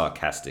most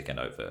sarcastic and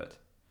overt.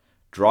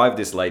 Drive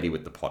this lady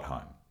with the pot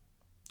home.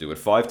 Do it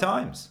 5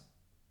 times.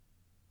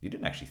 You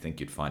didn't actually think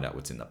you'd find out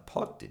what's in the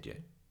pot, did you?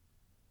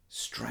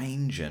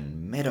 Strange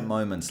and meta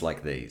moments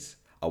like these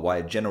are why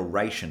a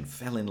generation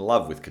fell in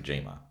love with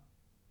Kojima.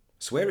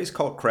 SWERY's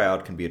cult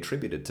crowd can be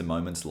attributed to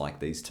moments like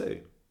these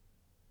too.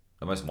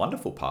 The most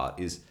wonderful part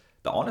is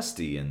the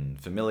honesty and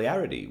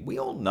familiarity. We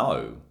all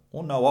know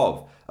or know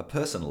of a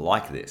person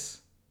like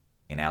this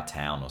in our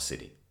town or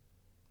city.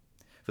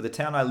 For the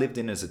town I lived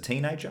in as a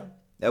teenager,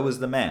 There was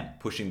the man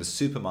pushing the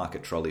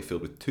supermarket trolley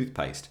filled with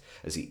toothpaste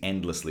as he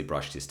endlessly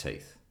brushed his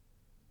teeth.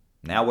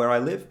 Now where I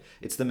live,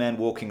 it's the man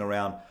walking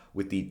around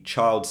with the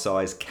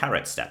child-sized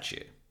carrot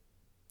statue.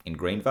 In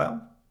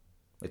Greenvale,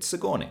 it's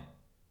Sigourney.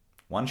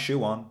 One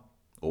shoe on,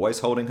 always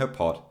holding her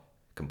pot,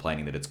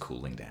 complaining that it's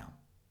cooling down.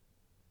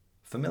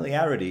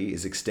 Familiarity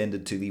is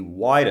extended to the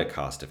wider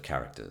cast of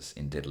characters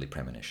in Deadly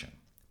Premonition,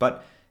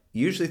 but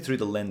usually through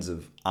the lens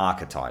of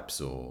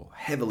archetypes or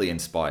heavily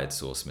inspired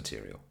source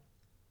material.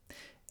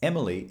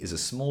 Emily is a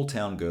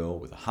small-town girl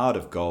with a heart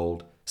of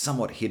gold,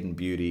 somewhat hidden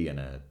beauty, and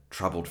a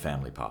troubled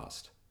family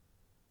past.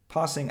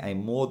 Passing a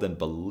more than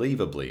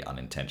believably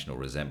unintentional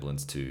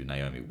resemblance to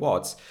Naomi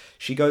Watts,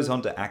 she goes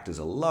on to act as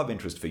a love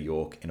interest for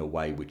York in a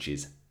way which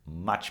is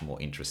much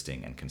more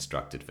interesting and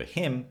constructed for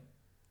him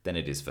than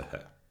it is for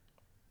her.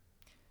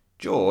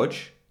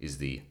 George is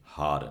the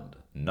hardened,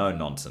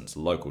 no-nonsense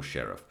local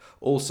sheriff,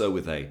 also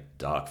with a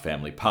dark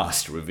family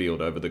past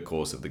revealed over the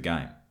course of the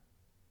game.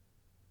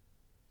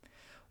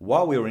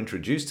 While we were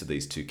introduced to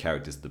these two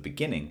characters at the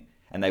beginning,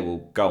 and they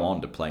will go on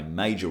to play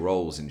major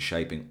roles in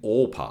shaping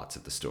all parts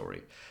of the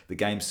story, the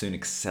game soon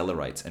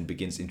accelerates and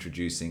begins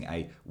introducing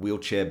a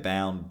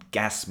wheelchair-bound,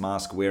 gas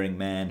mask-wearing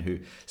man who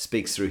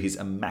speaks through his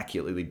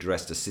immaculately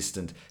dressed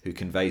assistant who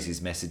conveys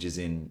his messages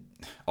in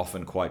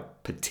often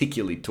quite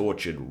particularly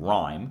tortured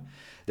rhyme.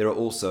 There are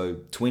also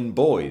twin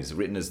boys,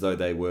 written as though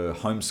they were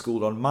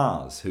homeschooled on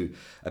Mars, who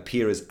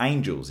appear as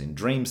angels in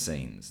dream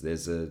scenes.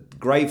 There's a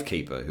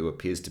gravekeeper who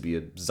appears to be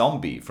a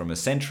zombie from a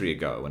century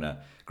ago, and a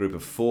group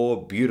of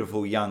 4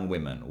 beautiful young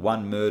women,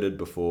 one murdered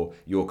before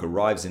York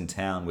arrives in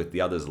town, with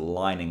the others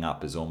lining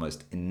up as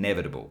almost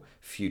inevitable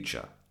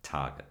future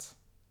targets.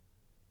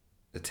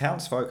 The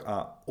townsfolk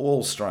are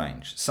all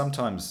strange,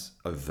 sometimes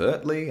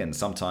overtly and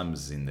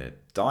sometimes in their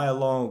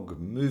dialogue,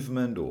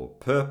 movement, or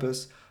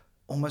purpose.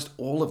 Almost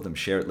all of them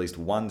share at least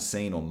one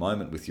scene or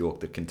moment with York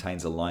that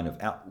contains a line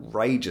of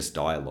outrageous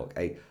dialogue,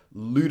 a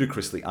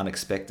ludicrously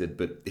unexpected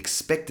but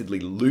expectedly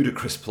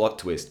ludicrous plot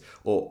twist,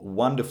 or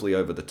wonderfully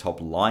over-the-top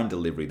line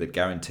delivery that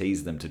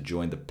guarantees them to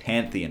join the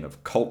pantheon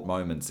of cult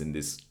moments in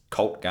this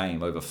cult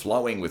game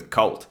overflowing with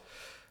cult.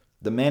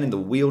 The man in the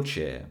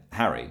wheelchair,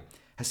 Harry,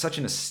 has such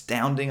an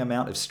astounding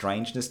amount of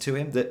strangeness to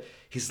him that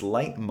his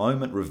late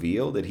moment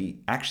reveal that he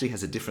actually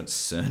has a different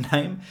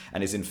surname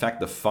and is in fact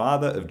the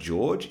father of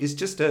George is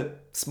just a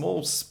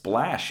small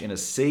splash in a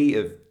sea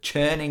of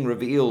churning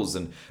reveals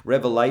and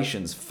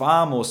revelations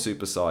far more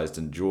supersized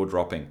and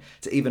jaw-dropping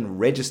to even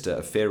register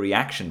a fair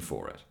reaction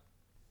for it.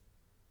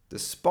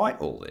 Despite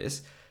all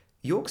this,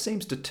 York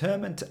seems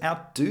determined to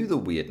outdo the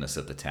weirdness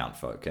of the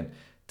townfolk and,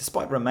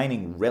 despite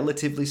remaining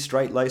relatively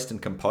straight-laced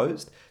and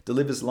composed,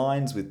 delivers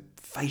lines with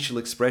facial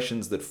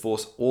expressions that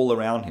force all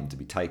around him to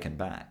be taken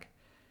back.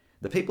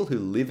 The people who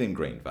live in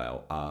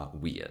Greenvale are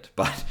weird,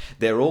 but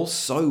they're all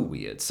so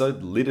weird, so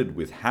littered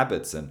with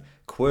habits and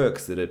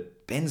quirks that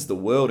it bends the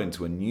world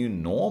into a new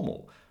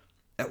normal.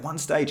 At one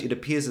stage, it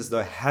appears as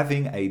though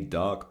having a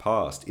dark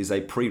past is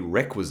a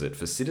prerequisite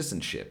for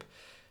citizenship,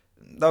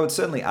 though it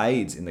certainly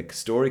aids in the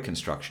story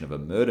construction of a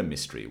murder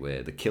mystery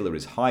where the killer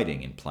is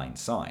hiding in plain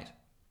sight.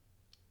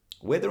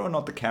 Whether or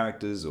not the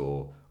characters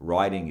or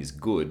writing is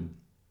good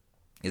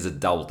is a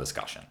dull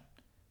discussion.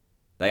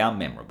 They are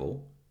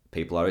memorable,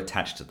 people are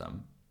attached to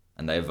them,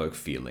 and they evoke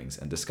feelings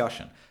and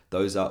discussion.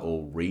 Those are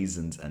all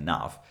reasons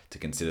enough to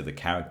consider the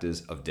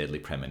characters of Deadly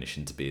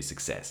Premonition to be a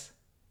success.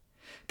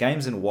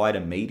 Games in wider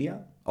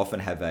media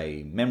often have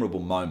a memorable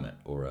moment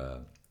or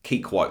a key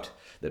quote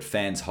that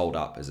fans hold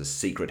up as a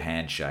secret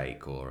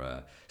handshake or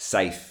a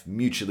safe,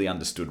 mutually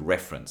understood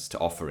reference to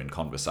offer in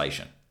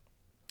conversation.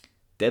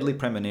 Deadly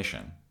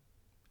Premonition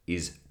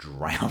is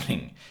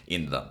drowning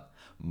in them.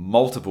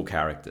 Multiple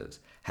characters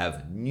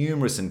have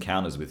numerous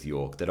encounters with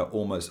York that are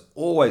almost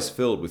always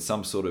filled with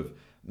some sort of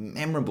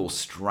memorable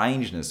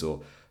strangeness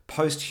or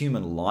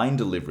post-human line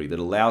delivery that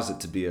allows it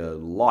to be a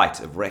light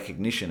of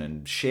recognition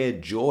and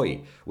shared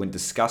joy when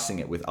discussing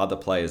it with other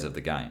players of the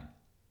game.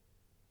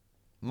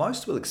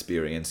 Most will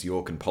experience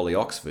York and Polly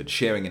Oxford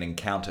sharing an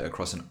encounter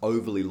across an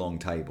overly long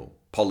table,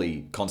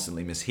 Polly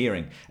constantly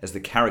mishearing as the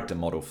character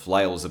model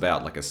flails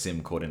about like a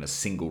sim caught in a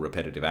single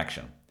repetitive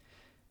action.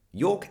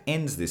 York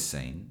ends this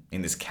scene,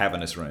 in this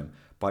cavernous room,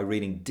 by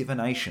reading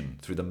divination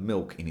through the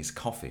milk in his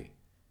coffee,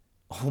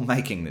 all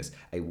making this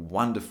a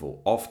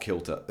wonderful,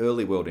 off-kilter,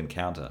 early-world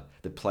encounter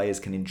that players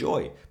can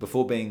enjoy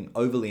before being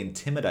overly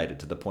intimidated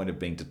to the point of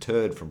being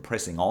deterred from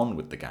pressing on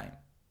with the game.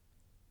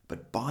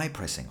 But by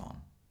pressing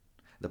on,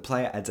 the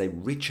player adds a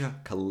richer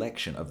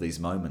collection of these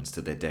moments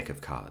to their deck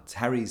of cards.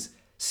 Harry's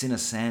Sinner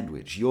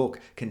Sandwich, York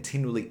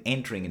continually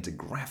entering into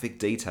graphic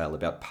detail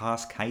about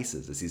past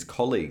cases as his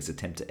colleagues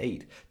attempt to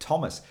eat,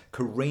 Thomas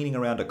careening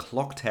around a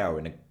clock tower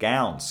in a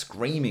gown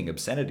screaming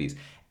obscenities,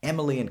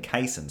 Emily and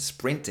Kaysen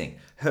sprinting,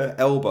 her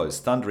elbows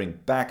thundering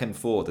back and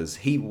forth as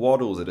he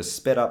waddles at a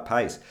sped-up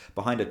pace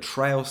behind a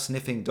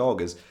trail-sniffing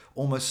dog as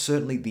almost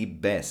certainly the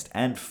best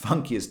and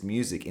funkiest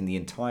music in the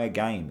entire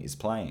game is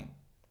playing.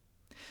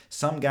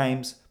 Some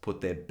games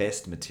put their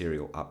best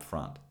material up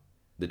front.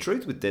 The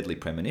truth with Deadly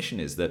Premonition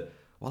is that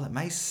while it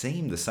may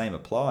seem the same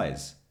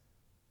applies,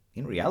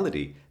 in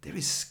reality, there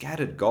is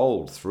scattered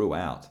gold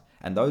throughout,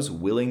 and those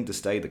willing to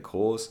stay the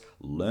course,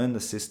 learn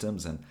the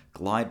systems, and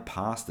glide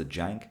past the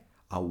jank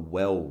are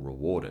well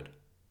rewarded.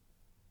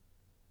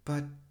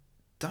 But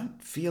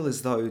don't feel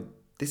as though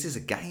this is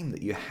a game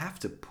that you have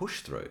to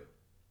push through.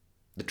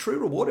 The true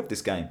reward of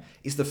this game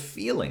is the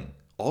feeling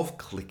of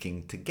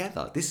clicking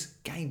together. This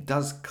game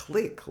does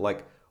click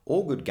like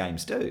all good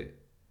games do.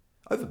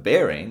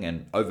 Overbearing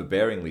and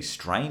overbearingly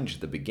strange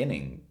at the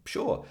beginning,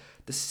 sure,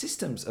 the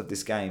systems of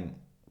this game,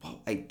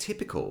 while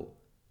atypical,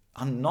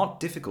 are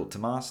not difficult to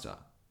master.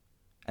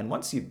 And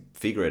once you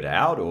figure it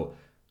out, or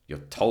you're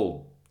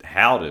told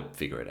how to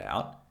figure it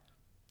out,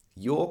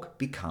 York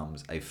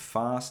becomes a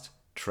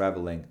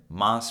fast-traveling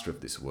master of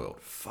this world,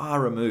 far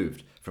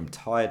removed from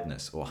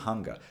tiredness or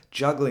hunger,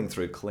 juggling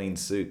through clean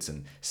suits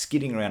and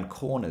skidding around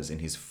corners in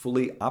his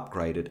fully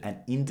upgraded and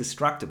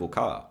indestructible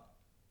car.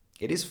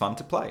 It is fun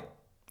to play.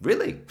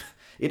 Really,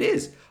 it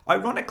is.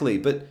 Ironically,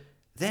 but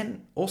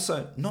then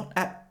also not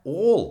at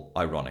all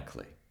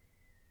ironically.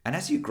 And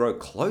as you grow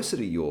closer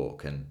to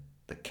York and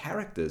the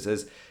characters,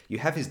 as you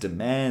have his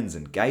demands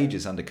and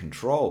gauges under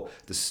control,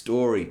 the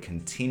story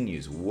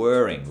continues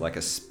whirring like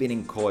a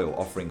spinning coil,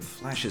 offering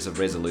flashes of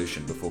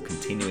resolution before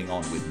continuing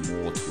on with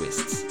more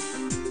twists.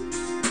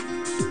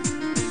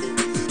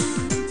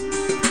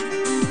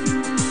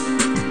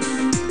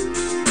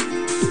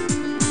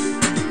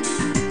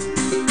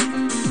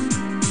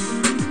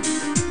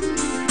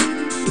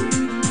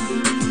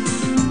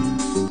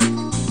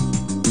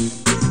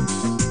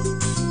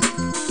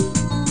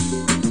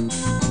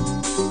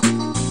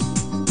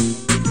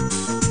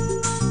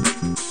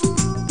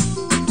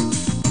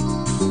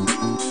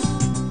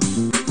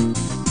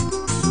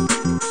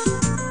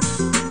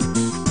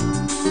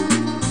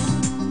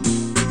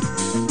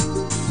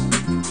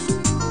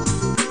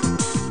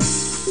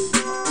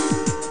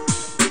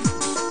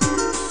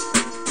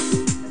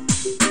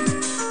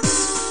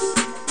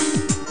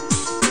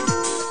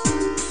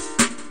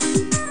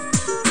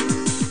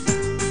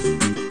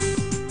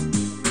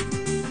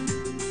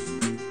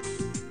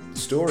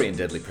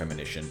 Deadly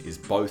Premonition is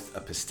both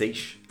a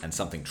pastiche and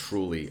something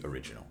truly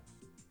original.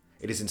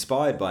 It is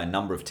inspired by a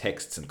number of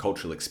texts and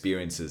cultural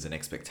experiences and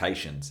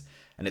expectations,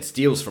 and it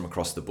steals from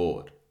across the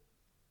board.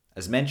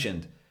 As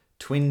mentioned,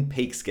 Twin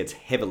Peaks gets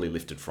heavily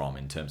lifted from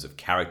in terms of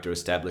character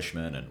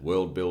establishment and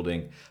world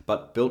building,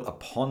 but built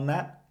upon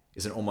that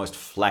is an almost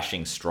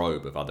flashing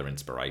strobe of other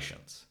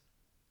inspirations.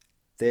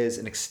 There's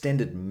an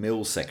extended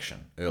mill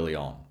section early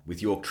on,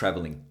 with York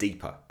travelling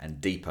deeper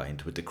and deeper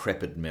into a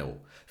decrepit mill,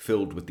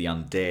 filled with the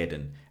undead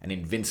and an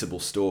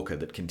invincible stalker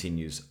that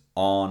continues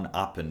on,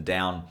 up and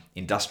down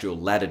industrial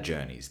ladder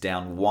journeys,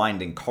 down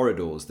winding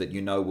corridors that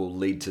you know will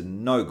lead to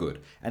no good,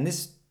 and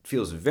this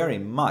feels very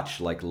much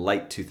like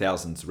late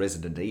 2000s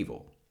Resident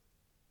Evil.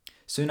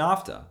 Soon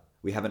after,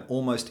 we have an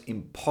almost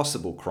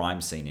impossible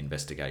crime scene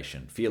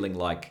investigation, feeling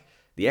like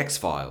The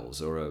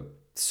X-Files or a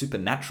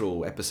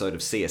supernatural episode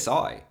of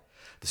CSI.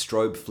 The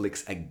strobe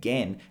flicks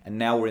again, and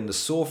now we're in the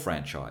Saw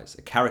franchise,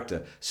 a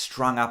character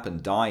strung up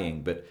and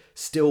dying, but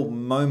still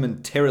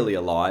momentarily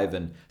alive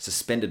and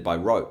suspended by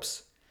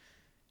ropes.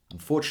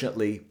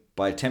 Unfortunately,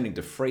 by attempting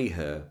to free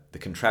her, the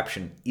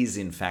contraption is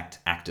in fact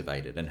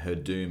activated, and her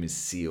doom is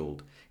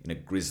sealed in a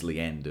grisly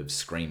end of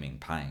screaming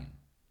pain.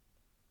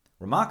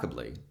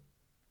 Remarkably,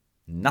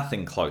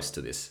 nothing close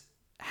to this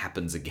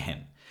happens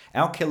again.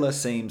 Our killer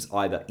seems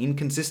either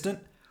inconsistent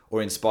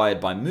or inspired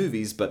by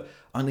movies, but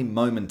only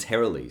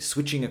momentarily,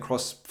 switching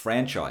across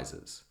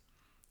franchises.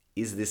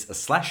 Is this a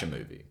slasher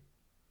movie?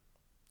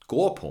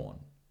 Gore porn?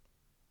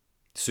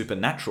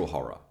 Supernatural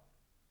horror?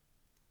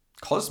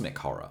 Cosmic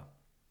horror?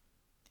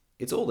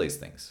 It's all these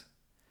things,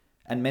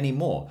 and many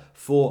more,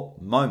 for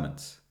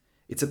moments.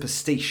 It's a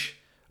pastiche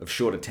of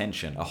short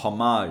attention, a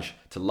homage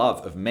to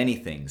love of many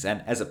things,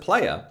 and as a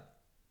player,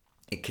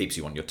 it keeps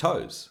you on your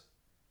toes.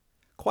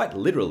 Quite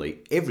literally,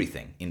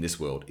 everything in this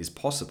world is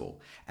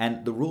possible,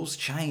 and the rules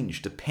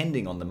change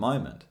depending on the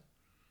moment.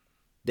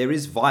 There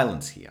is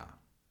violence here,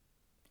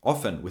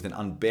 often with an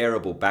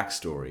unbearable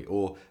backstory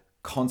or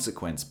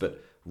consequence,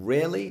 but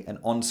rarely an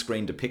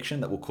on-screen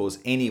depiction that will cause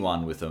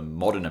anyone with a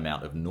modern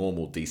amount of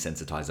normal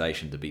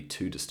desensitization to be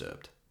too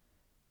disturbed.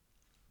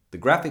 The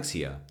graphics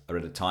here are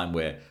at a time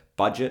where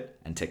budget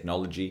and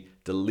technology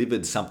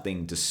delivered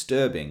something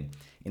disturbing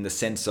in the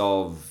sense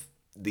of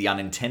the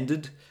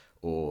unintended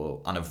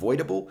or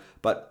unavoidable,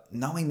 but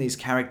knowing these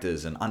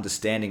characters and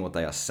understanding what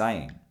they are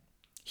saying,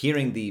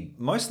 hearing the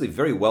mostly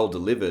very well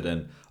delivered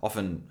and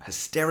often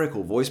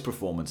hysterical voice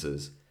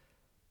performances,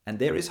 and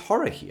there is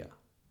horror here.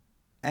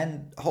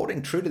 And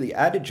holding true to the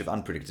adage of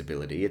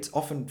unpredictability, it's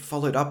often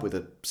followed up with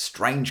a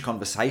strange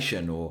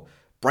conversation or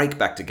break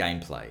back to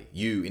gameplay,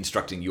 you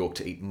instructing York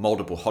to eat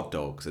multiple hot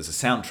dogs as a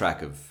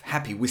soundtrack of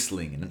happy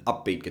whistling and an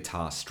upbeat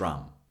guitar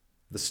strum.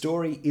 The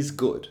story is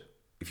good.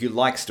 If you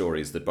like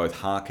stories that both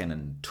hearken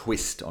and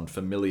twist on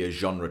familiar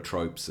genre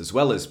tropes, as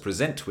well as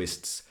present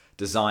twists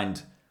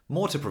designed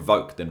more to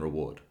provoke than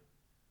reward.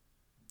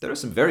 There are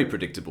some very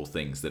predictable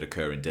things that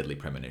occur in Deadly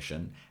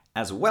Premonition,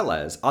 as well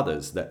as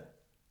others that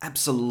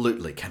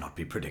absolutely cannot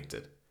be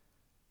predicted.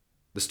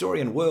 The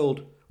story and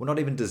world were not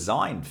even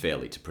designed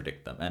fairly to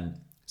predict them,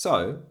 and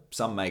so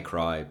some may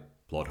cry,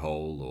 plot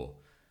hole, or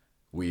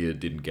weird,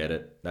 didn't get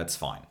it, that's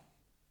fine.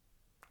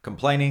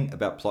 Complaining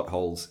about plot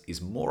holes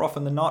is more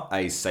often than not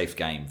a safe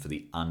game for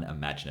the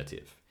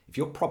unimaginative. If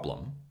your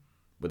problem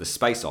with a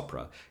space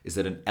opera is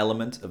that an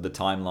element of the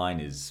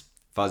timeline is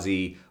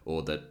fuzzy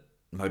or that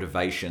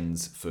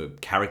motivations for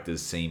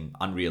characters seem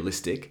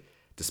unrealistic,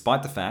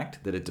 despite the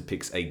fact that it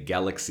depicts a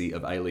galaxy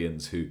of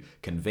aliens who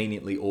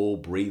conveniently all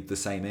breathe the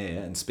same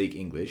air and speak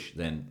English,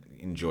 then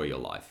enjoy your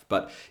life.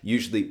 But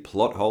usually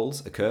plot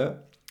holes occur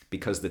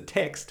because the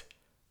text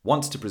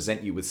wants to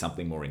present you with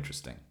something more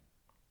interesting.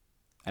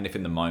 And if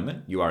in the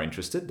moment you are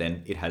interested,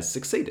 then it has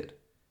succeeded,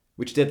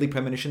 which Deadly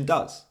Premonition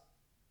does.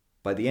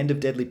 By the end of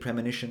Deadly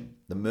Premonition,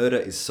 the murder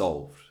is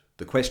solved,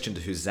 the question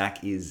to who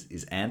Zack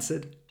is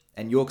answered,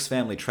 and York's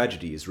family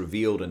tragedy is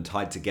revealed and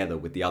tied together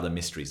with the other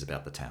mysteries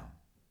about the town.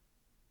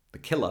 The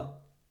killer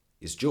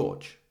is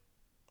George.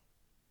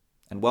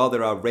 And while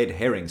there are red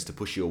herrings to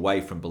push you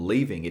away from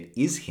believing it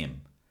is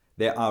him,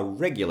 there are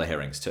regular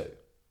herrings too.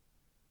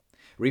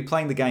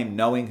 Replaying the game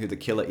knowing who the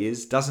killer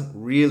is doesn't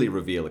really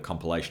reveal a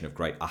compilation of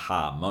great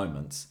aha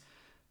moments,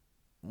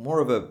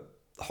 more of a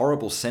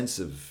horrible sense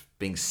of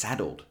being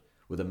saddled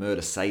with a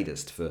murder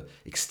sadist for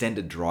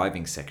extended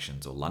driving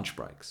sections or lunch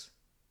breaks.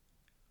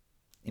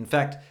 In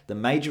fact, the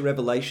major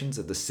revelations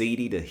of the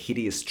seedy to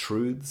hideous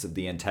truths of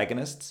the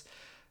antagonists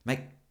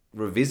make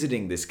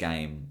revisiting this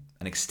game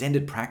an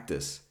extended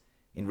practice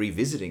in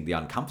revisiting the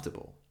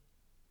uncomfortable.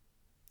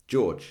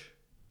 George,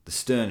 the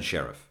stern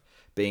sheriff,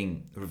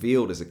 being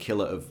revealed as a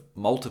killer of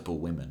multiple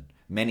women,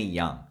 many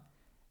young,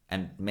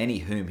 and many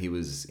whom he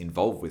was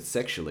involved with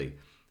sexually,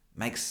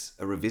 makes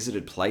a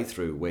revisited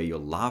playthrough where you're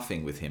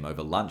laughing with him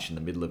over lunch in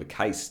the middle of a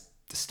case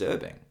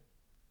disturbing.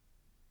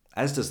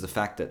 As does the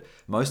fact that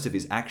most of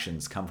his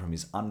actions come from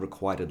his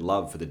unrequited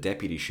love for the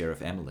deputy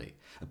sheriff Emily,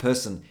 a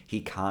person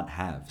he can't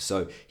have,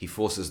 so he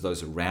forces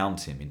those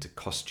around him into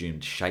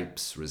costumed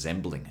shapes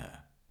resembling her.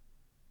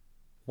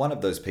 One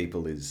of those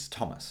people is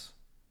Thomas,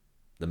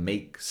 the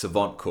meek,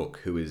 savant cook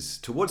who is,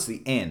 towards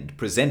the end,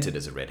 presented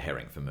as a red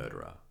herring for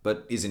murderer,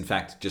 but is in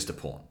fact just a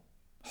pawn,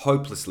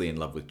 hopelessly in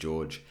love with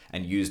George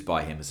and used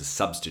by him as a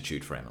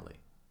substitute for Emily.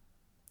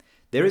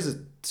 There is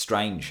a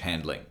strange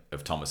handling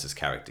of Thomas's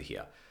character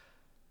here.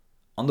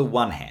 On the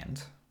one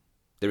hand,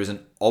 there is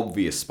an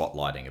obvious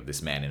spotlighting of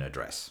this man in a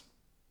dress,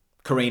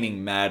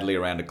 careening madly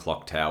around a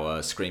clock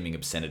tower, screaming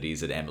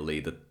obscenities at Emily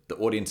that the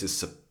audience is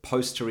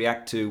supposed to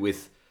react to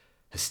with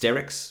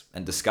hysterics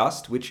and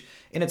disgust, which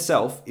in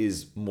itself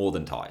is more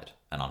than tired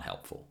and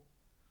unhelpful.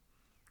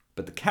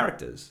 But the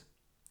characters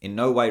in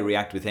no way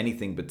react with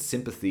anything but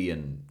sympathy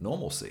and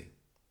normalcy.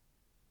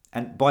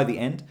 And by the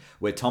end,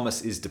 where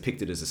Thomas is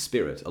depicted as a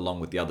spirit along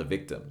with the other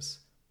victims,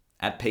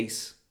 at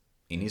peace,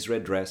 in his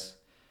red dress,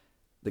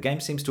 the game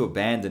seems to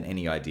abandon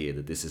any idea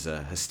that this is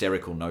a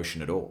hysterical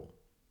notion at all.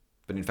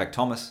 But in fact,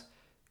 Thomas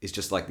is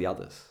just like the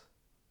others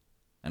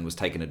and was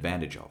taken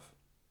advantage of.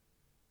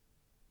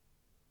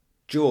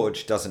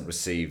 George doesn't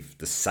receive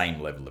the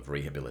same level of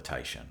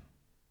rehabilitation,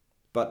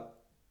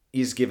 but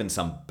is given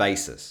some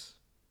basis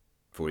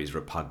for his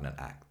repugnant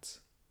acts.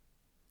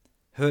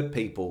 Hurt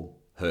people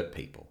hurt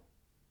people.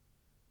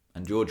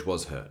 And George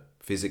was hurt,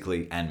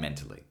 physically and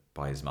mentally,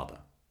 by his mother.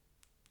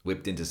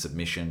 Whipped into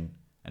submission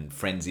and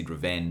frenzied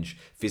revenge,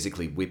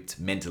 physically whipped,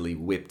 mentally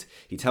whipped.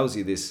 He tells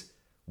you this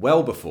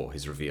well before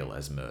his reveal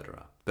as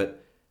murderer.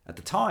 But at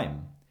the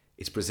time,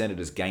 it's presented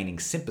as gaining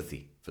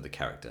sympathy for the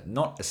character,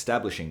 not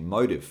establishing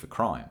motive for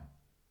crime.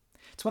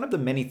 It's one of the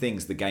many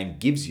things the game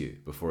gives you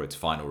before its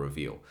final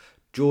reveal.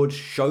 George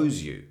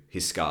shows you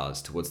his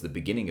scars towards the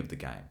beginning of the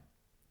game.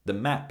 The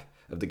map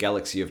of the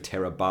Galaxy of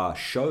Terra Bar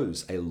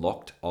shows a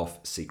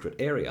locked-off secret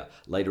area,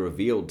 later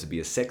revealed to be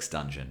a sex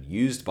dungeon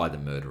used by the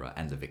murderer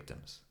and the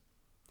victims.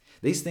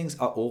 These things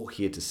are all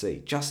here to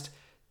see, just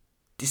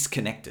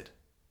disconnected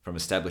from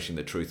establishing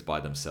the truth by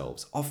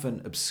themselves,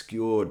 often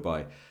obscured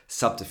by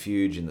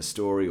subterfuge in the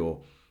story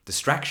or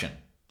distraction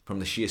from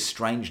the sheer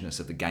strangeness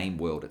of the game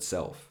world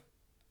itself.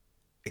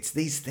 It's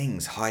these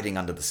things hiding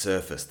under the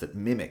surface that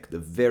mimic the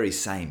very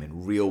same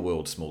in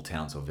real-world small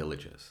towns or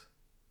villages.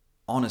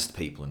 Honest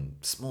people and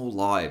small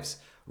lives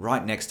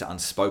right next to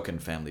unspoken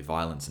family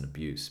violence and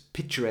abuse.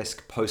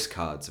 Picturesque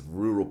postcards of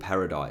rural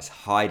paradise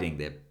hiding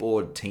their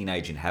bored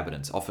teenage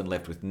inhabitants, often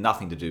left with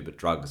nothing to do but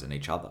drugs and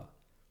each other.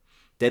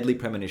 Deadly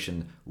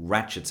Premonition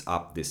ratchets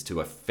up this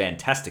to a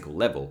fantastical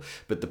level,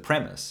 but the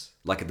premise,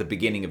 like at the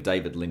beginning of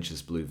David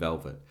Lynch's Blue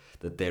Velvet,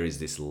 that there is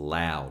this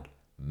loud,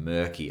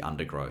 murky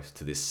undergrowth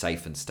to this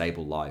safe and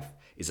stable life,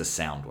 is a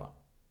sound one.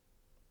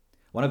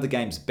 One of the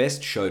game's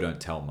best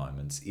show-don't-tell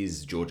moments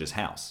is George's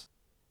house.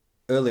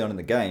 Early on in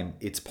the game,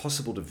 it's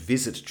possible to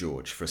visit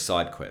George for a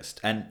side quest,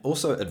 and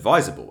also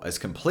advisable as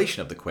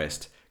completion of the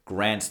quest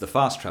grants the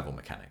fast travel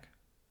mechanic.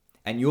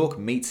 And York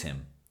meets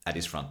him at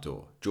his front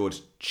door,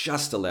 George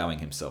just allowing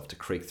himself to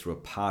creak through a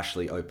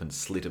partially open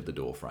slit of the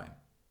doorframe.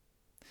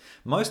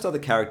 Most other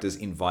characters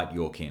invite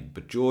York in,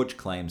 but George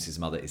claims his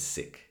mother is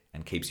sick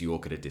and keeps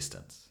York at a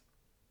distance.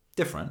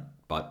 Different,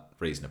 but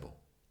reasonable.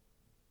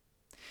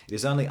 It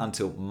is only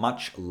until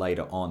much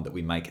later on that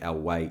we make our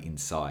way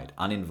inside,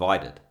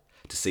 uninvited,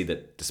 to see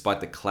that despite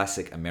the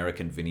classic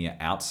American veneer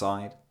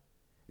outside,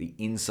 the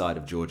inside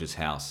of George's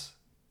house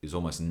is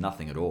almost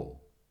nothing at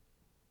all.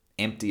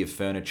 Empty of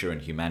furniture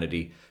and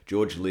humanity,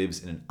 George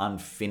lives in an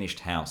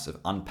unfinished house of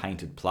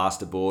unpainted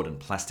plasterboard and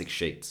plastic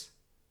sheets.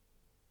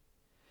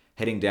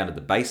 Heading down to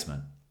the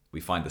basement, we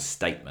find the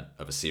statement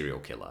of a serial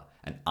killer,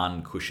 an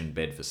uncushioned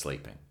bed for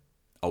sleeping,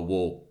 a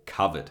wall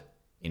covered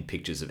in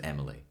pictures of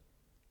Emily,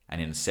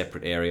 and in a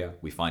separate area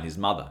we find his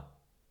mother,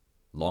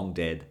 long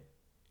dead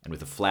and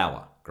with a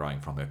flower growing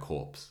from her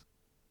corpse.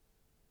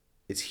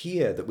 It's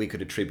here that we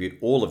could attribute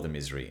all of the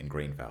misery in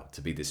Greenvale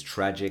to be this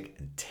tragic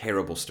and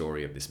terrible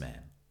story of this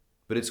man.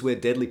 But it's where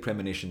Deadly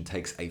Premonition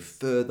takes a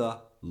further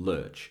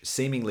lurch,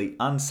 seemingly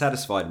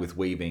unsatisfied with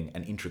weaving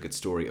an intricate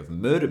story of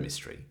murder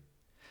mystery.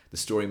 The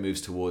story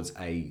moves towards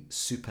a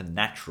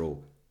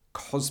supernatural,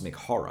 cosmic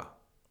horror.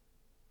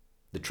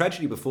 The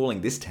tragedy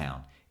befalling this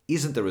town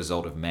isn't the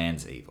result of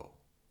man's evil,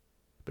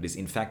 but is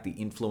in fact the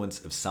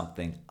influence of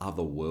something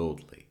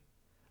otherworldly,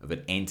 of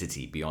an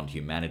entity beyond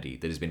humanity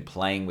that has been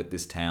playing with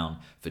this town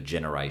for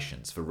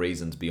generations, for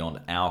reasons beyond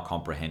our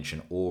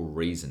comprehension or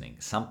reasoning,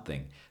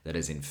 something that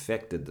has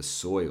infected the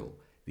soil,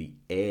 the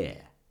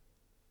air,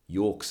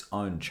 York's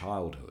own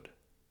childhood.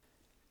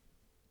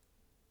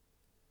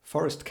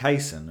 Forrest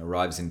Kaysen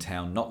arrives in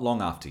town not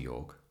long after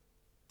York,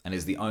 and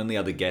is the only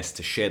other guest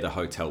to share the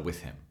hotel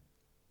with him.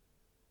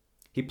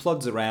 He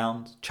plods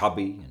around,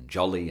 chubby and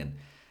jolly, and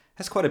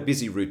has quite a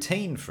busy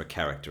routine for a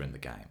character in the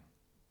game.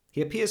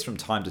 He appears from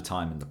time to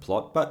time in the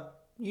plot,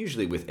 but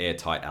usually with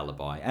airtight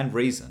alibi and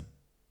reason.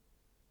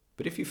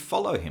 But if you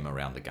follow him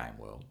around the game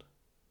world,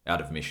 out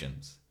of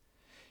missions,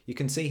 you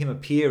can see him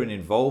appear and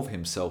involve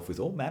himself with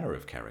all manner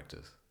of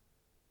characters.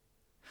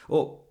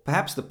 Or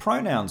perhaps the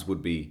pronouns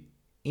would be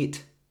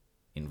it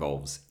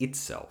involves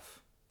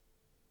itself.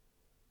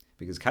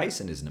 Because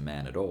Kaysen isn't a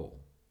man at all.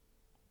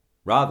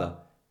 Rather,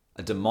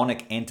 a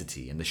demonic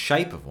entity in the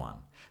shape of one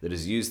that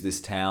has used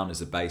this town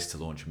as a base to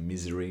launch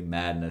misery,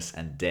 madness,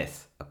 and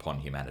death upon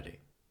humanity.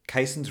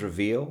 Kaysen's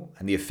reveal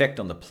and the effect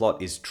on the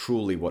plot is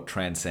truly what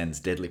transcends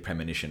Deadly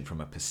Premonition from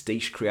a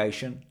pastiche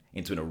creation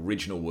into an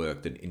original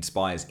work that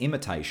inspires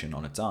imitation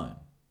on its own.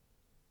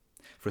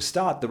 For a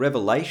start, the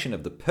revelation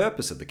of the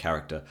purpose of the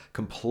character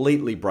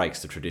completely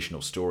breaks the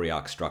traditional story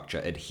arc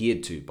structure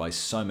adhered to by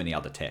so many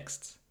other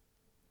texts.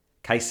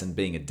 Kaysen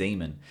being a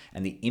demon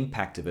and the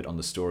impact of it on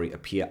the story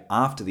appear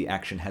after the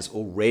action has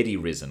already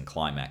risen,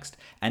 climaxed,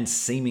 and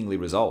seemingly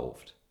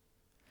resolved.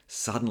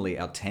 Suddenly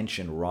our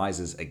tension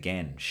rises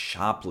again,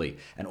 sharply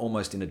and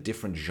almost in a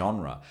different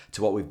genre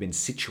to what we've been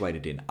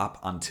situated in up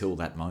until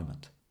that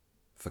moment.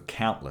 For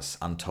countless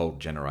untold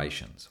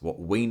generations, what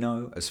we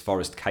know as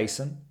Forrest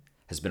Kaysen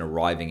has been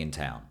arriving in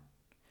town,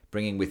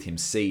 bringing with him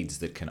seeds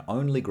that can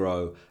only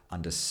grow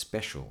under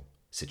special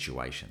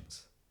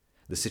situations.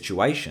 The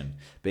situation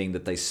being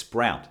that they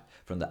sprout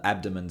from the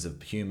abdomens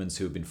of humans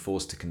who have been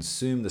forced to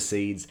consume the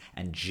seeds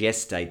and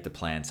gestate the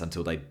plants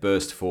until they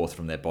burst forth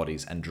from their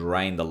bodies and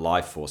drain the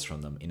life force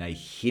from them in a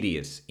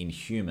hideous,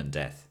 inhuman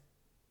death.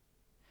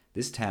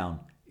 This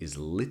town is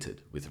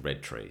littered with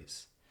red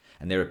trees,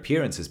 and their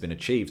appearance has been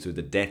achieved through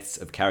the deaths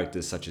of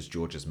characters such as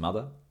George's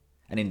mother,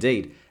 and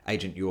indeed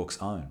Agent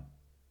York's own.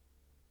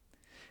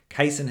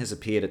 Kaysen has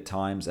appeared at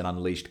times and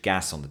unleashed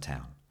gas on the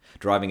town,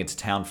 driving its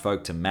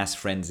townfolk to mass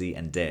frenzy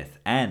and death,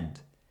 and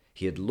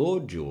he had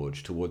lured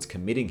George towards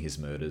committing his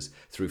murders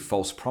through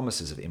false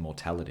promises of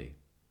immortality,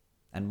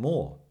 and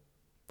more,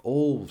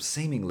 all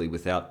seemingly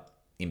without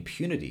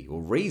impunity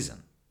or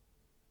reason.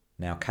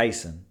 Now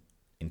Kaysen,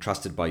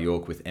 entrusted by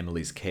York with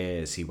Emily's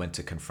care as he went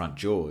to confront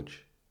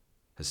George,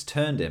 has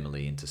turned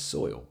Emily into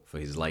soil for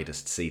his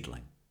latest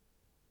seedling.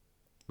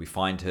 We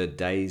find her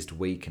dazed,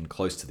 weak, and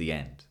close to the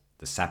end,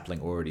 the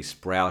sapling already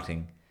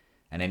sprouting,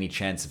 and any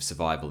chance of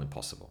survival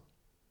impossible.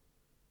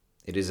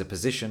 It is a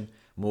position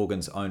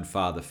Morgan's own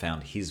father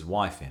found his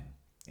wife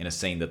in a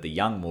scene that the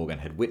young Morgan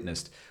had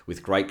witnessed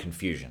with great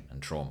confusion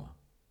and trauma.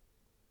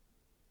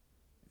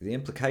 The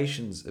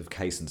implications of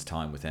Kaysen's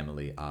time with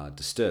Emily are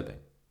disturbing,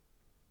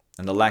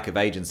 and the lack of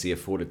agency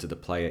afforded to the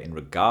player in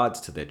regards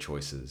to their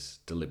choices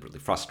deliberately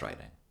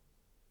frustrating.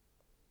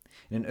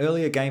 In an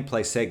earlier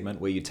gameplay segment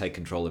where you take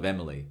control of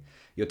Emily,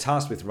 you're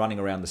tasked with running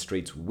around the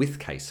streets with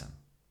Kaysen,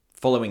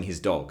 following his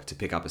dog to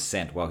pick up a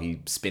scent while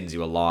he spins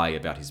you a lie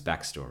about his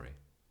backstory.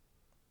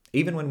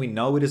 Even when we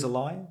know it is a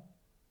lie,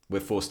 we're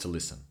forced to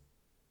listen.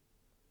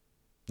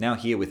 Now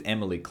here with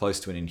Emily close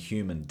to an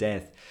inhuman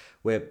death,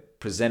 we're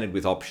presented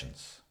with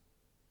options.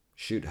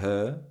 Shoot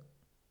her,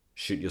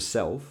 shoot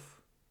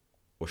yourself,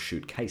 or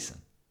shoot Kaysen.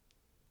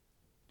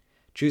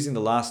 Choosing the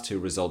last two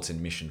results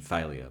in mission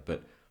failure,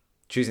 but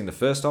choosing the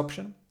first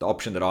option, the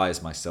option that I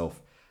as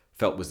myself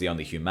felt was the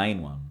only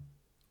humane one,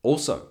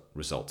 also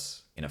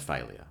results in a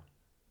failure.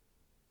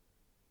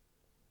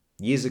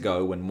 Years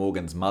ago, when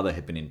Morgan's mother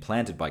had been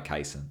implanted by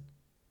Kaysen,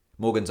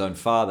 Morgan's own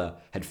father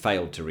had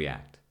failed to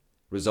react,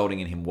 resulting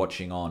in him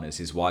watching on as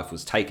his wife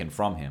was taken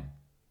from him,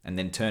 and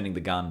then turning the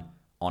gun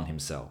on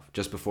himself,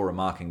 just before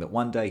remarking that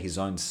one day his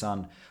own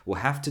son will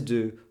have to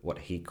do what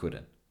he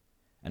couldn't,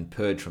 and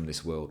purge from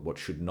this world what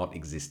should not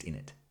exist in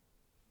it.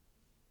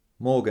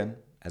 Morgan,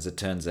 as it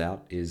turns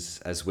out, is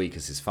as weak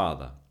as his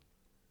father,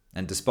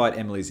 and despite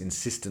Emily's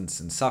insistence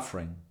and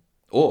suffering,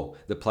 or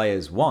the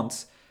player's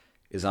wants,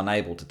 is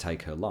unable to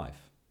take her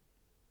life.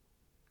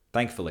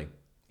 Thankfully,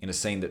 in a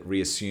scene that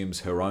reassumes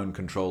her own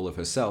control of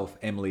herself,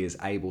 Emily is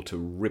able to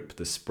rip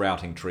the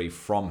sprouting tree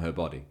from her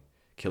body,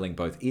 killing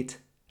both it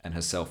and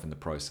herself in the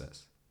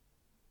process.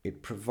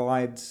 It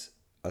provides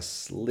a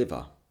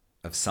sliver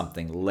of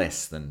something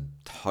less than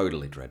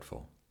totally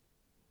dreadful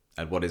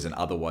at what is an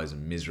otherwise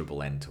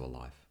miserable end to a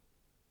life.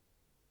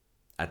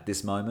 At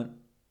this moment,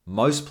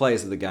 most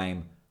players of the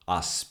game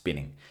are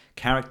spinning.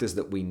 Characters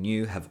that we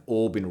knew have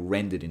all been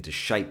rendered into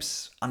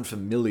shapes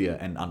unfamiliar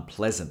and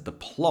unpleasant. The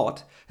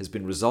plot has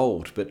been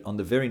resolved, but on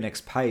the very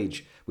next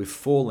page, we've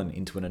fallen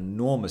into an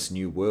enormous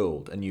new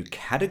world, a new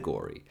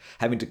category,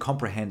 having to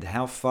comprehend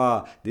how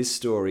far this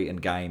story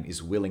and game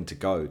is willing to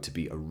go to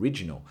be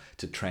original,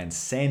 to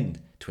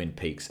transcend Twin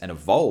Peaks and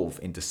evolve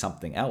into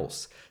something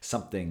else,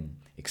 something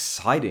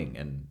exciting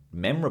and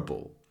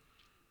memorable.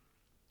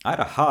 I had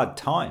a hard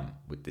time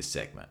with this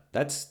segment.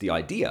 That's the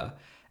idea,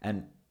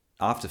 and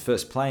after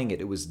first playing it,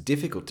 it was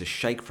difficult to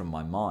shake from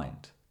my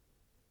mind.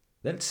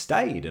 Then it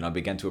stayed, and I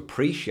began to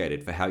appreciate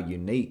it for how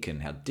unique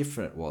and how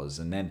different it was.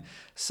 And then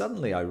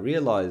suddenly I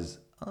realized,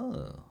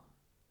 oh,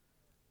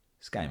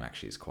 this game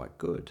actually is quite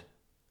good.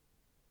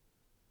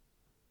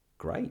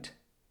 Great.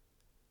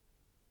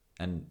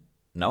 And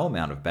no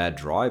amount of bad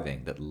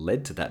driving that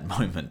led to that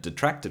moment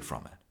detracted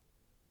from it.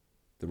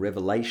 The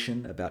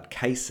revelation about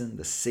Kason,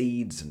 the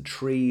seeds and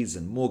trees,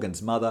 and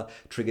Morgan's mother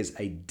triggers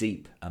a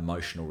deep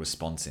emotional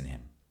response in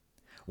him.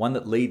 One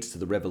that leads to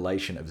the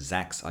revelation of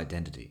Zack's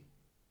identity.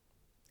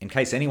 In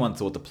case anyone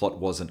thought the plot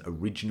wasn't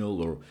original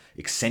or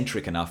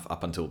eccentric enough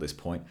up until this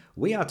point,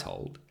 we are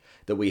told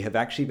that we have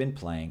actually been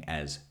playing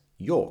as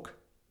York,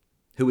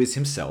 who is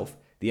himself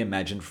the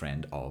imagined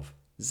friend of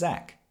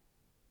Zack,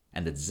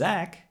 and that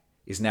Zack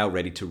is now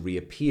ready to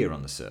reappear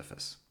on the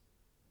surface.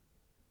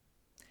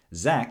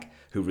 Zack,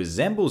 who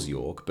resembles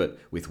York but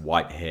with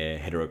white hair,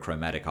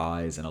 heterochromatic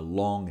eyes, and a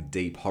long,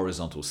 deep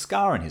horizontal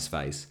scar on his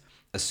face,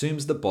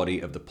 assumes the body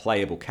of the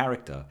playable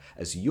character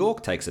as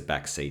York takes a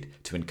backseat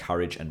to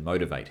encourage and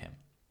motivate him.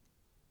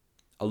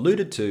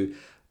 Alluded to,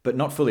 but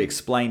not fully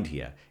explained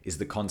here, is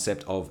the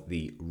concept of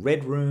the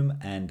red room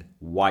and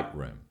white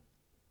room.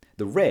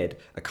 The red,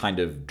 a kind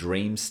of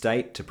dream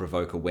state to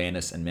provoke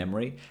awareness and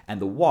memory, and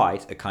the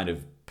white, a kind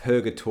of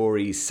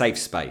purgatory safe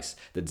space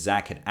that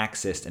Zack had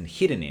accessed and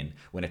hidden in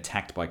when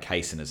attacked by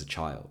Kason as a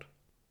child.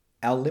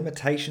 Our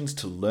limitations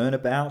to learn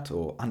about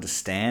or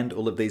understand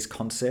all of these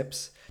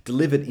concepts,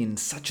 delivered in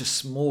such a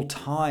small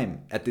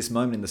time at this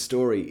moment in the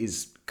story,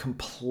 is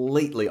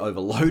completely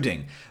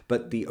overloading,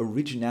 but the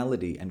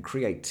originality and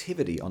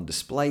creativity on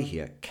display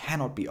here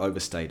cannot be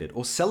overstated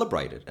or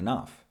celebrated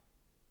enough.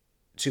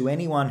 To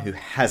anyone who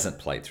hasn't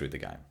played through the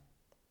game,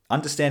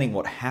 understanding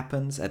what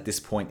happens at this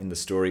point in the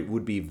story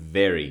would be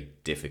very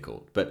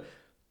difficult, but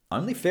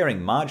only faring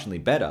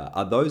marginally better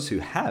are those who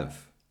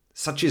have.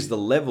 Such is the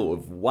level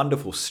of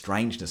wonderful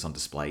strangeness on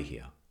display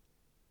here.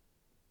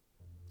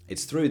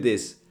 It's through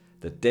this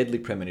that Deadly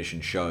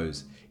Premonition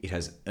shows it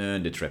has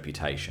earned its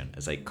reputation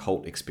as a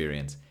cult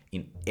experience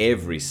in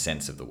every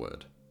sense of the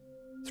word,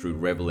 through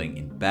reveling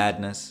in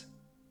badness,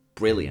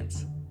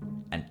 brilliance,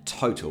 and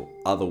total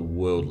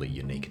otherworldly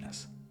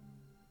uniqueness.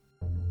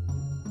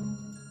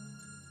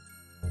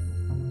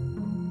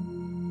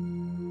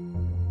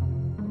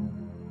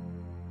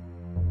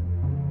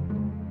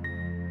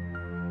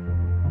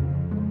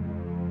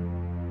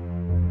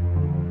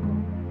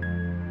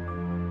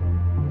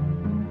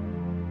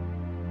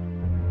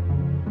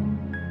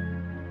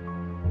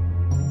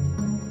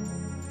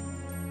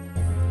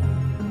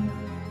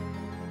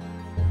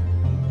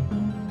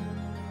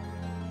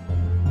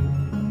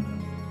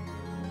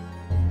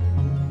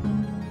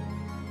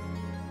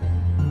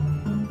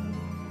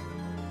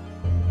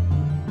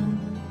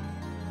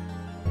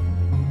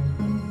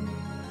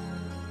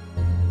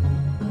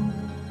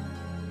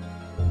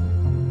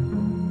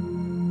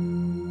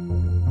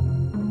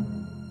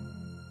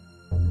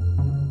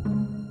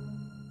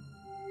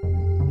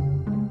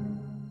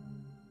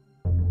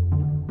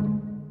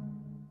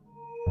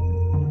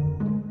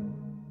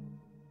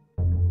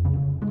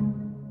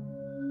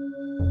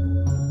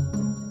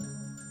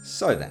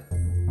 So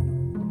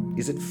then,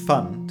 is it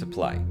fun to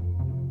play?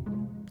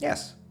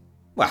 Yes.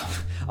 Well,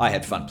 I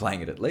had fun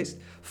playing it at least.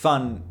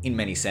 Fun in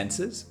many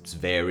senses. It's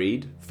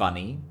varied,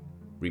 funny,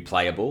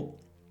 replayable.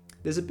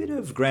 There's a bit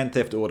of Grand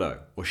Theft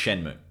Auto or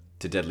Shenmue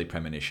to Deadly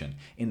Premonition,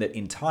 in that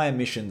entire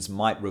missions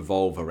might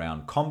revolve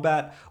around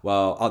combat,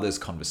 while others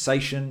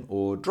conversation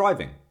or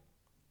driving.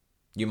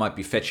 You might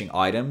be fetching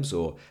items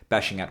or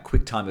bashing out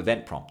QuickTime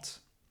event prompts.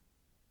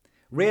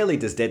 Rarely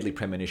does Deadly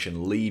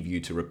Premonition leave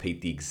you to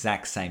repeat the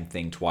exact same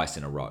thing twice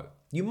in a row.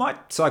 You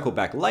might cycle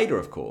back later,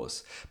 of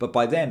course, but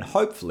by then,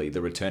 hopefully, the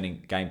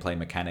returning gameplay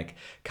mechanic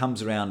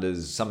comes around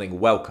as something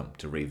welcome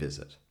to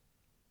revisit.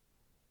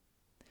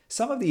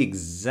 Some of the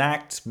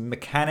exact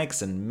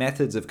mechanics and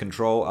methods of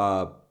control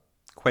are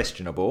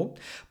questionable,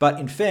 but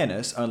in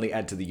fairness, only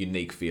add to the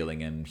unique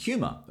feeling and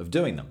humour of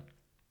doing them.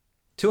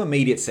 Two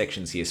immediate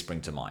sections here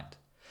spring to mind.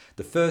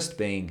 The first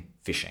being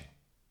fishing.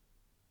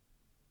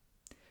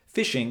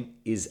 Fishing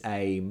is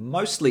a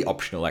mostly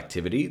optional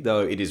activity,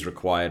 though it is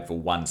required for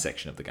one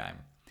section of the game,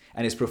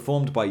 and is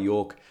performed by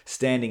York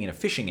standing in a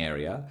fishing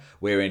area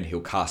wherein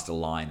he'll cast a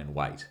line and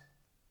wait.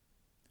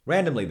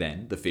 Randomly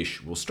then, the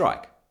fish will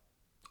strike.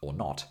 Or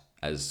not,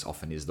 as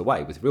often is the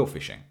way with real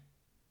fishing.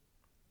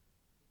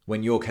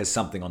 When York has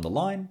something on the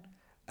line,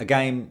 a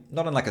game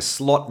not unlike a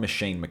slot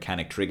machine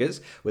mechanic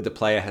triggers, where the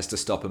player has to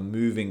stop a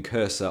moving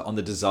cursor on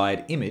the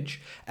desired image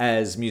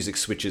as music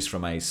switches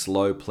from a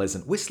slow,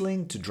 pleasant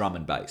whistling to drum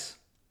and bass.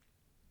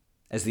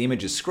 As the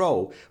images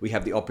scroll, we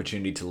have the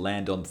opportunity to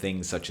land on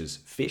things such as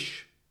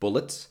fish,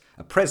 bullets,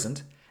 a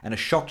present, and a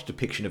shocked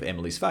depiction of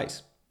Emily's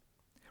face.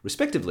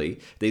 Respectively,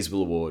 these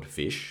will award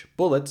fish,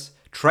 bullets,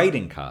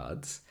 trading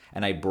cards,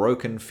 and a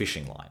broken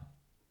fishing line.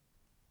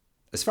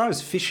 As far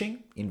as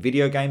fishing in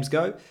video games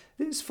go,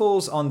 this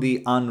falls on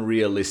the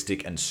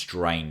unrealistic and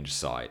strange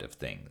side of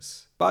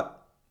things.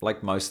 But,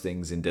 like most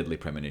things in Deadly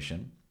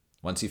Premonition,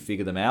 once you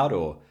figure them out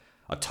or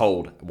are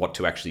told what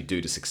to actually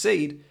do to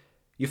succeed,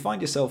 you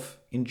find yourself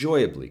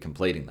enjoyably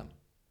completing them.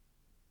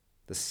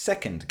 The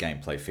second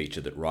gameplay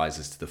feature that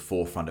rises to the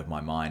forefront of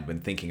my mind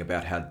when thinking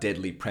about how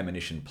Deadly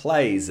Premonition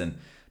plays, and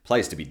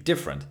plays to be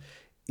different,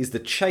 is the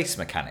chase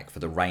mechanic for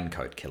the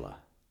Raincoat Killer.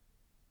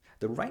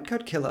 The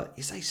Raincoat Killer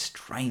is a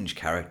strange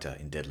character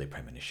in Deadly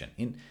Premonition,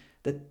 in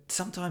that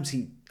sometimes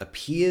he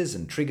appears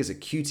and triggers a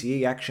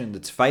QTE action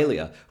that's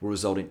failure will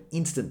result in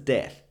instant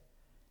death,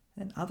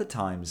 and other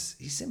times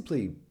he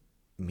simply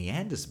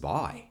meanders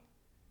by.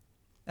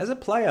 As a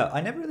player,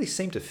 I never really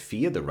seemed to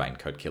fear the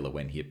Raincoat Killer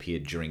when he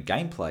appeared during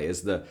gameplay,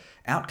 as the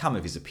outcome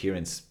of his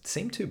appearance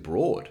seemed too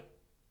broad.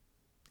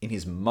 In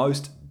his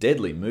most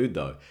deadly mood,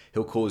 though,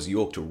 he'll cause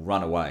York to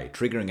run away,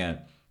 triggering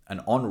an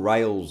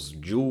on-rails,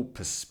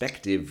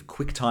 dual-perspective,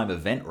 quick-time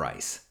event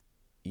race.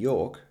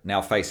 York,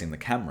 now facing the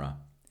camera,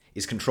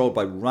 is controlled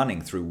by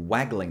running through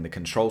waggling the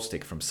control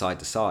stick from side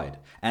to side.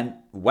 And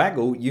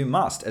waggle you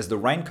must, as the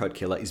Raincoat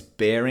Killer is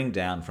bearing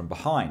down from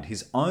behind,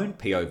 his own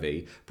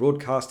POV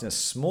broadcast in a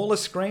smaller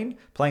screen,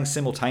 playing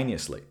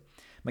simultaneously.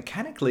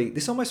 Mechanically,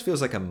 this almost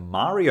feels like a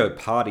Mario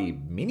Party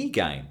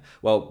minigame,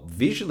 while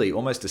visually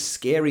almost a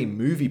scary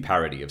movie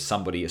parody of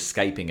somebody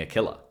escaping a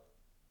killer.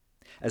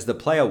 As the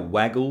player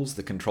waggles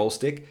the control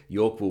stick,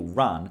 York will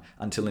run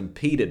until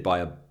impeded by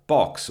a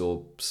box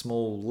or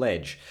small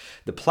ledge.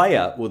 The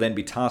player will then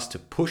be tasked to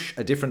push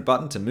a different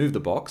button to move the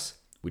box,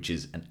 which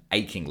is an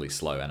achingly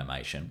slow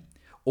animation,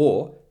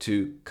 or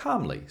to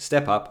calmly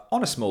step up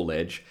on a small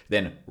ledge,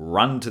 then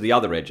run to the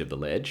other edge of the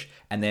ledge,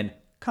 and then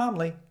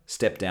calmly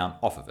step down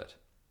off of it.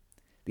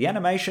 The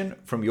animation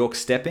from York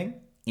stepping,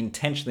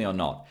 intentionally or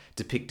not,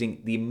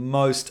 depicting the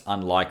most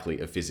unlikely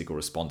of physical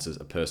responses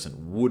a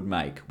person would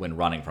make when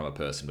running from a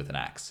person with an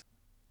axe.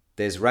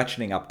 There's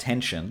ratcheting up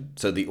tension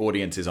so the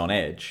audience is on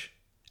edge,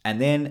 and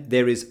then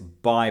there is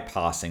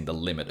bypassing the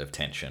limit of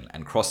tension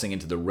and crossing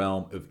into the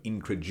realm of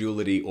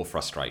incredulity or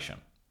frustration.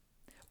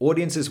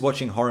 Audiences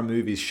watching horror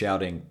movies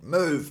shouting,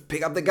 "Move,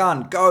 pick up the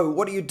gun, go,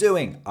 what are you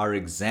doing?" are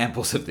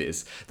examples of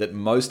this that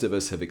most of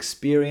us have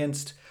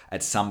experienced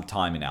at some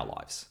time in our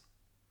lives.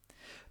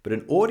 But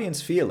an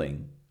audience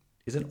feeling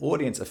is an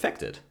audience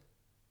affected.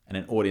 And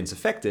an audience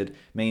affected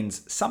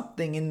means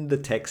something in the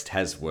text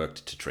has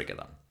worked to trigger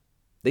them.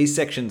 These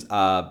sections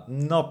are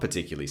not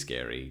particularly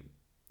scary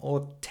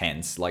or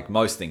tense, like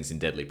most things in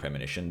Deadly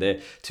Premonition.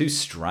 They're too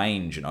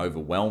strange and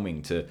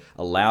overwhelming to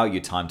allow you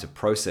time to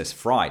process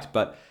fright,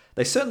 but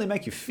they certainly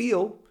make you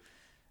feel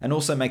and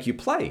also make you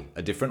play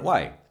a different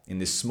way in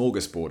this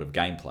smorgasbord of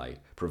gameplay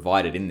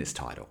provided in this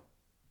title.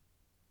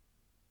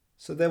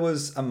 So there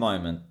was a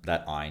moment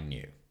that I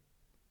knew.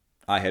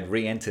 I had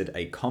re-entered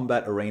a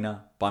combat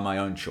arena by my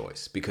own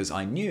choice because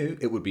I knew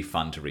it would be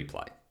fun to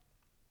replay.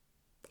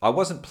 I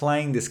wasn't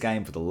playing this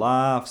game for the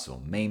laughs or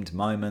memed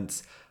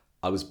moments.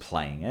 I was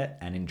playing it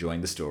and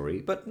enjoying the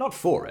story, but not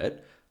for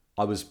it.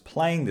 I was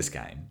playing this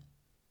game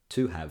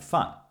to have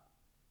fun.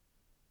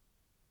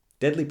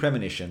 Deadly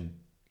Premonition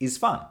is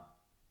fun,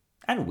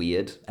 and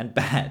weird, and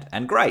bad,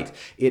 and great.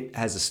 It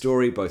has a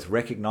story both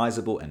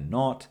recognizable and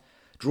not,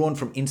 drawn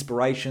from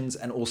inspirations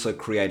and also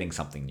creating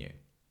something new.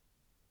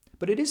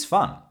 But it is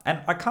fun,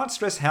 and I can't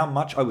stress how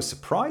much I was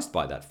surprised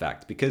by that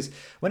fact, because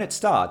when it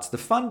starts, the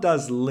fun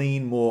does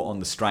lean more on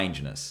the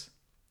strangeness.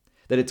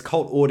 That its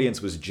cult audience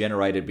was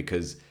generated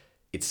because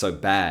it's so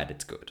bad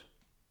it's good.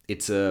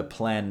 It's a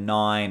Plan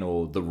 9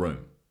 or The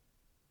Room.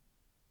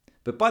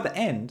 But by the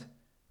end,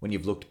 when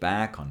you've looked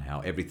back on how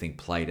everything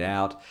played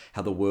out,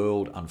 how the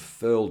world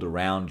unfurled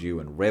around you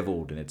and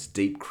reveled in its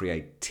deep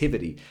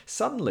creativity,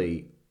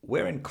 suddenly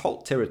we're in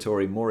cult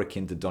territory more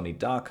akin to Donnie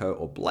Darko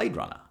or Blade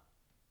Runner.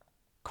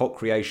 Cult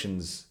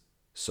creations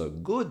so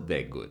good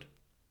they're good.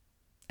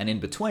 And in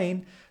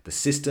between, the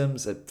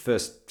systems, at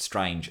first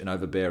strange and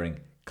overbearing,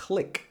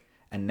 click.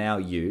 And now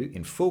you,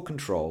 in full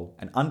control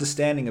and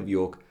understanding of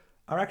York,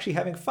 are actually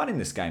having fun in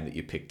this game that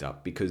you picked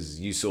up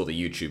because you saw the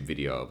YouTube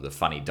video of the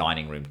funny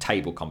dining room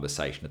table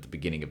conversation at the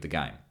beginning of the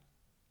game.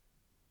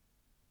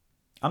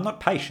 I'm not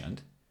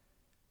patient,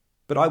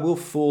 but I will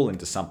fall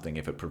into something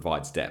if it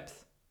provides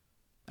depth.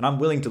 And I'm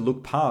willing to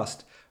look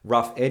past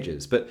rough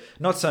edges, but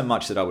not so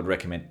much that I would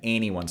recommend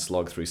anyone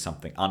slog through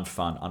something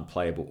unfun,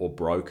 unplayable, or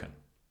broken.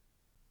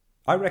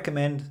 I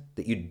recommend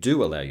that you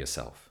do allow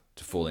yourself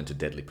to fall into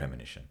Deadly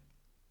Premonition.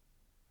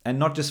 And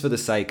not just for the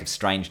sake of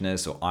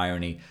strangeness or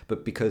irony,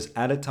 but because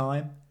at a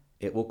time,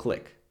 it will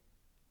click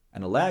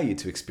and allow you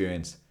to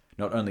experience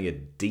not only a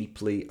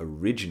deeply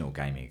original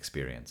gaming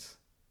experience,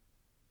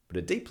 but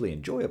a deeply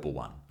enjoyable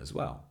one as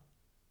well.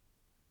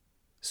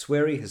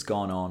 SWERY has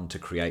gone on to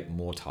create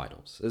more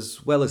titles,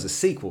 as well as a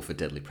sequel for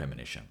Deadly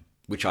Premonition,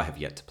 which I have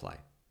yet to play,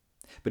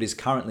 but is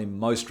currently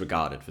most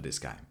regarded for this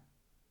game.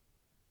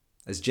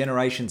 As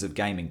generations of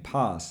gaming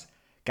pass,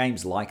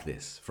 games like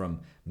this,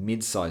 from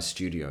mid-sized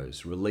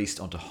studios released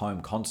onto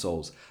home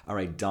consoles, are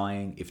a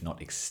dying, if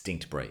not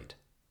extinct breed.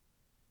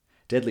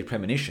 Deadly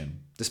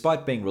Premonition,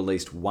 despite being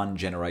released one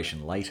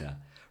generation later,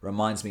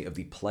 reminds me of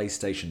the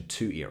PlayStation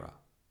 2 era,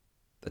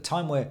 a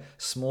time where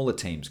smaller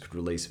teams could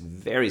release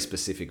very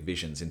specific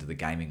visions into the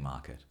gaming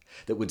market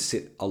that would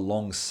sit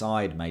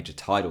alongside major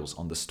titles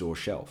on the store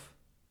shelf.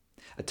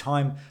 A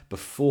time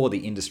before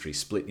the industry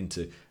split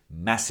into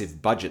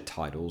massive budget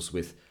titles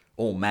with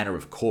all manner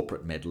of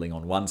corporate meddling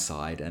on one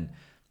side and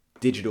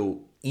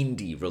digital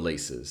indie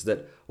releases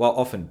that, while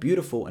often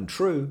beautiful and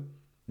true,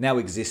 now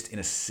exist in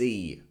a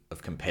sea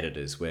of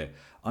competitors where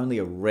only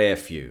a rare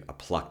few are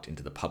plucked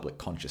into the public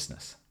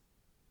consciousness.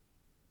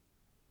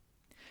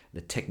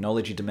 The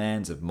technology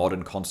demands of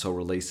modern console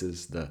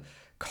releases, the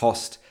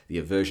cost, the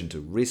aversion to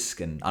risk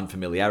and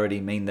unfamiliarity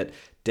mean that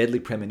Deadly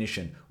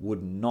Premonition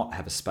would not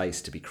have a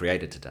space to be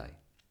created today.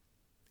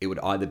 It would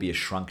either be a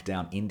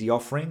shrunk-down indie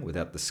offering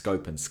without the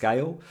scope and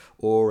scale,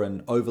 or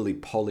an overly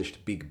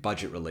polished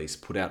big-budget release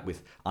put out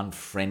with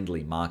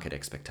unfriendly market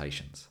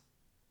expectations.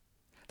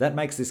 That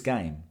makes this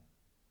game,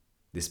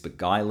 this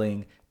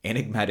beguiling,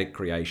 enigmatic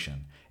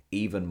creation,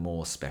 even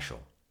more special.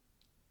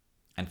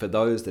 And for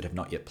those that have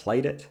not yet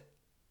played it,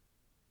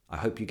 I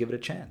hope you give it a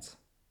chance.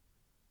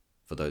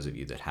 For those of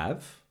you that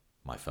have,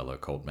 my fellow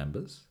cult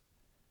members,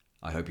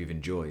 I hope you've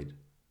enjoyed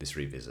this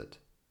revisit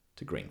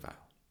to Greenvale.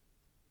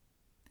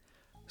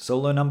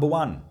 Solo number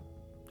 1,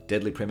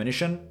 Deadly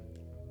Premonition,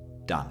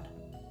 done.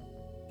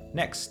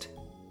 Next,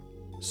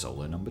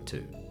 solo number 2,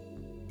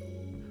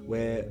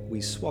 where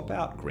we swap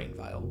out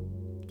Greenvale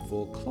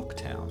for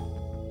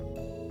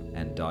Clocktown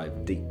and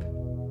dive deep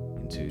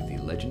into The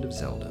Legend of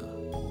Zelda,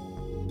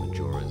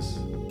 Majora's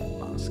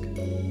Mask.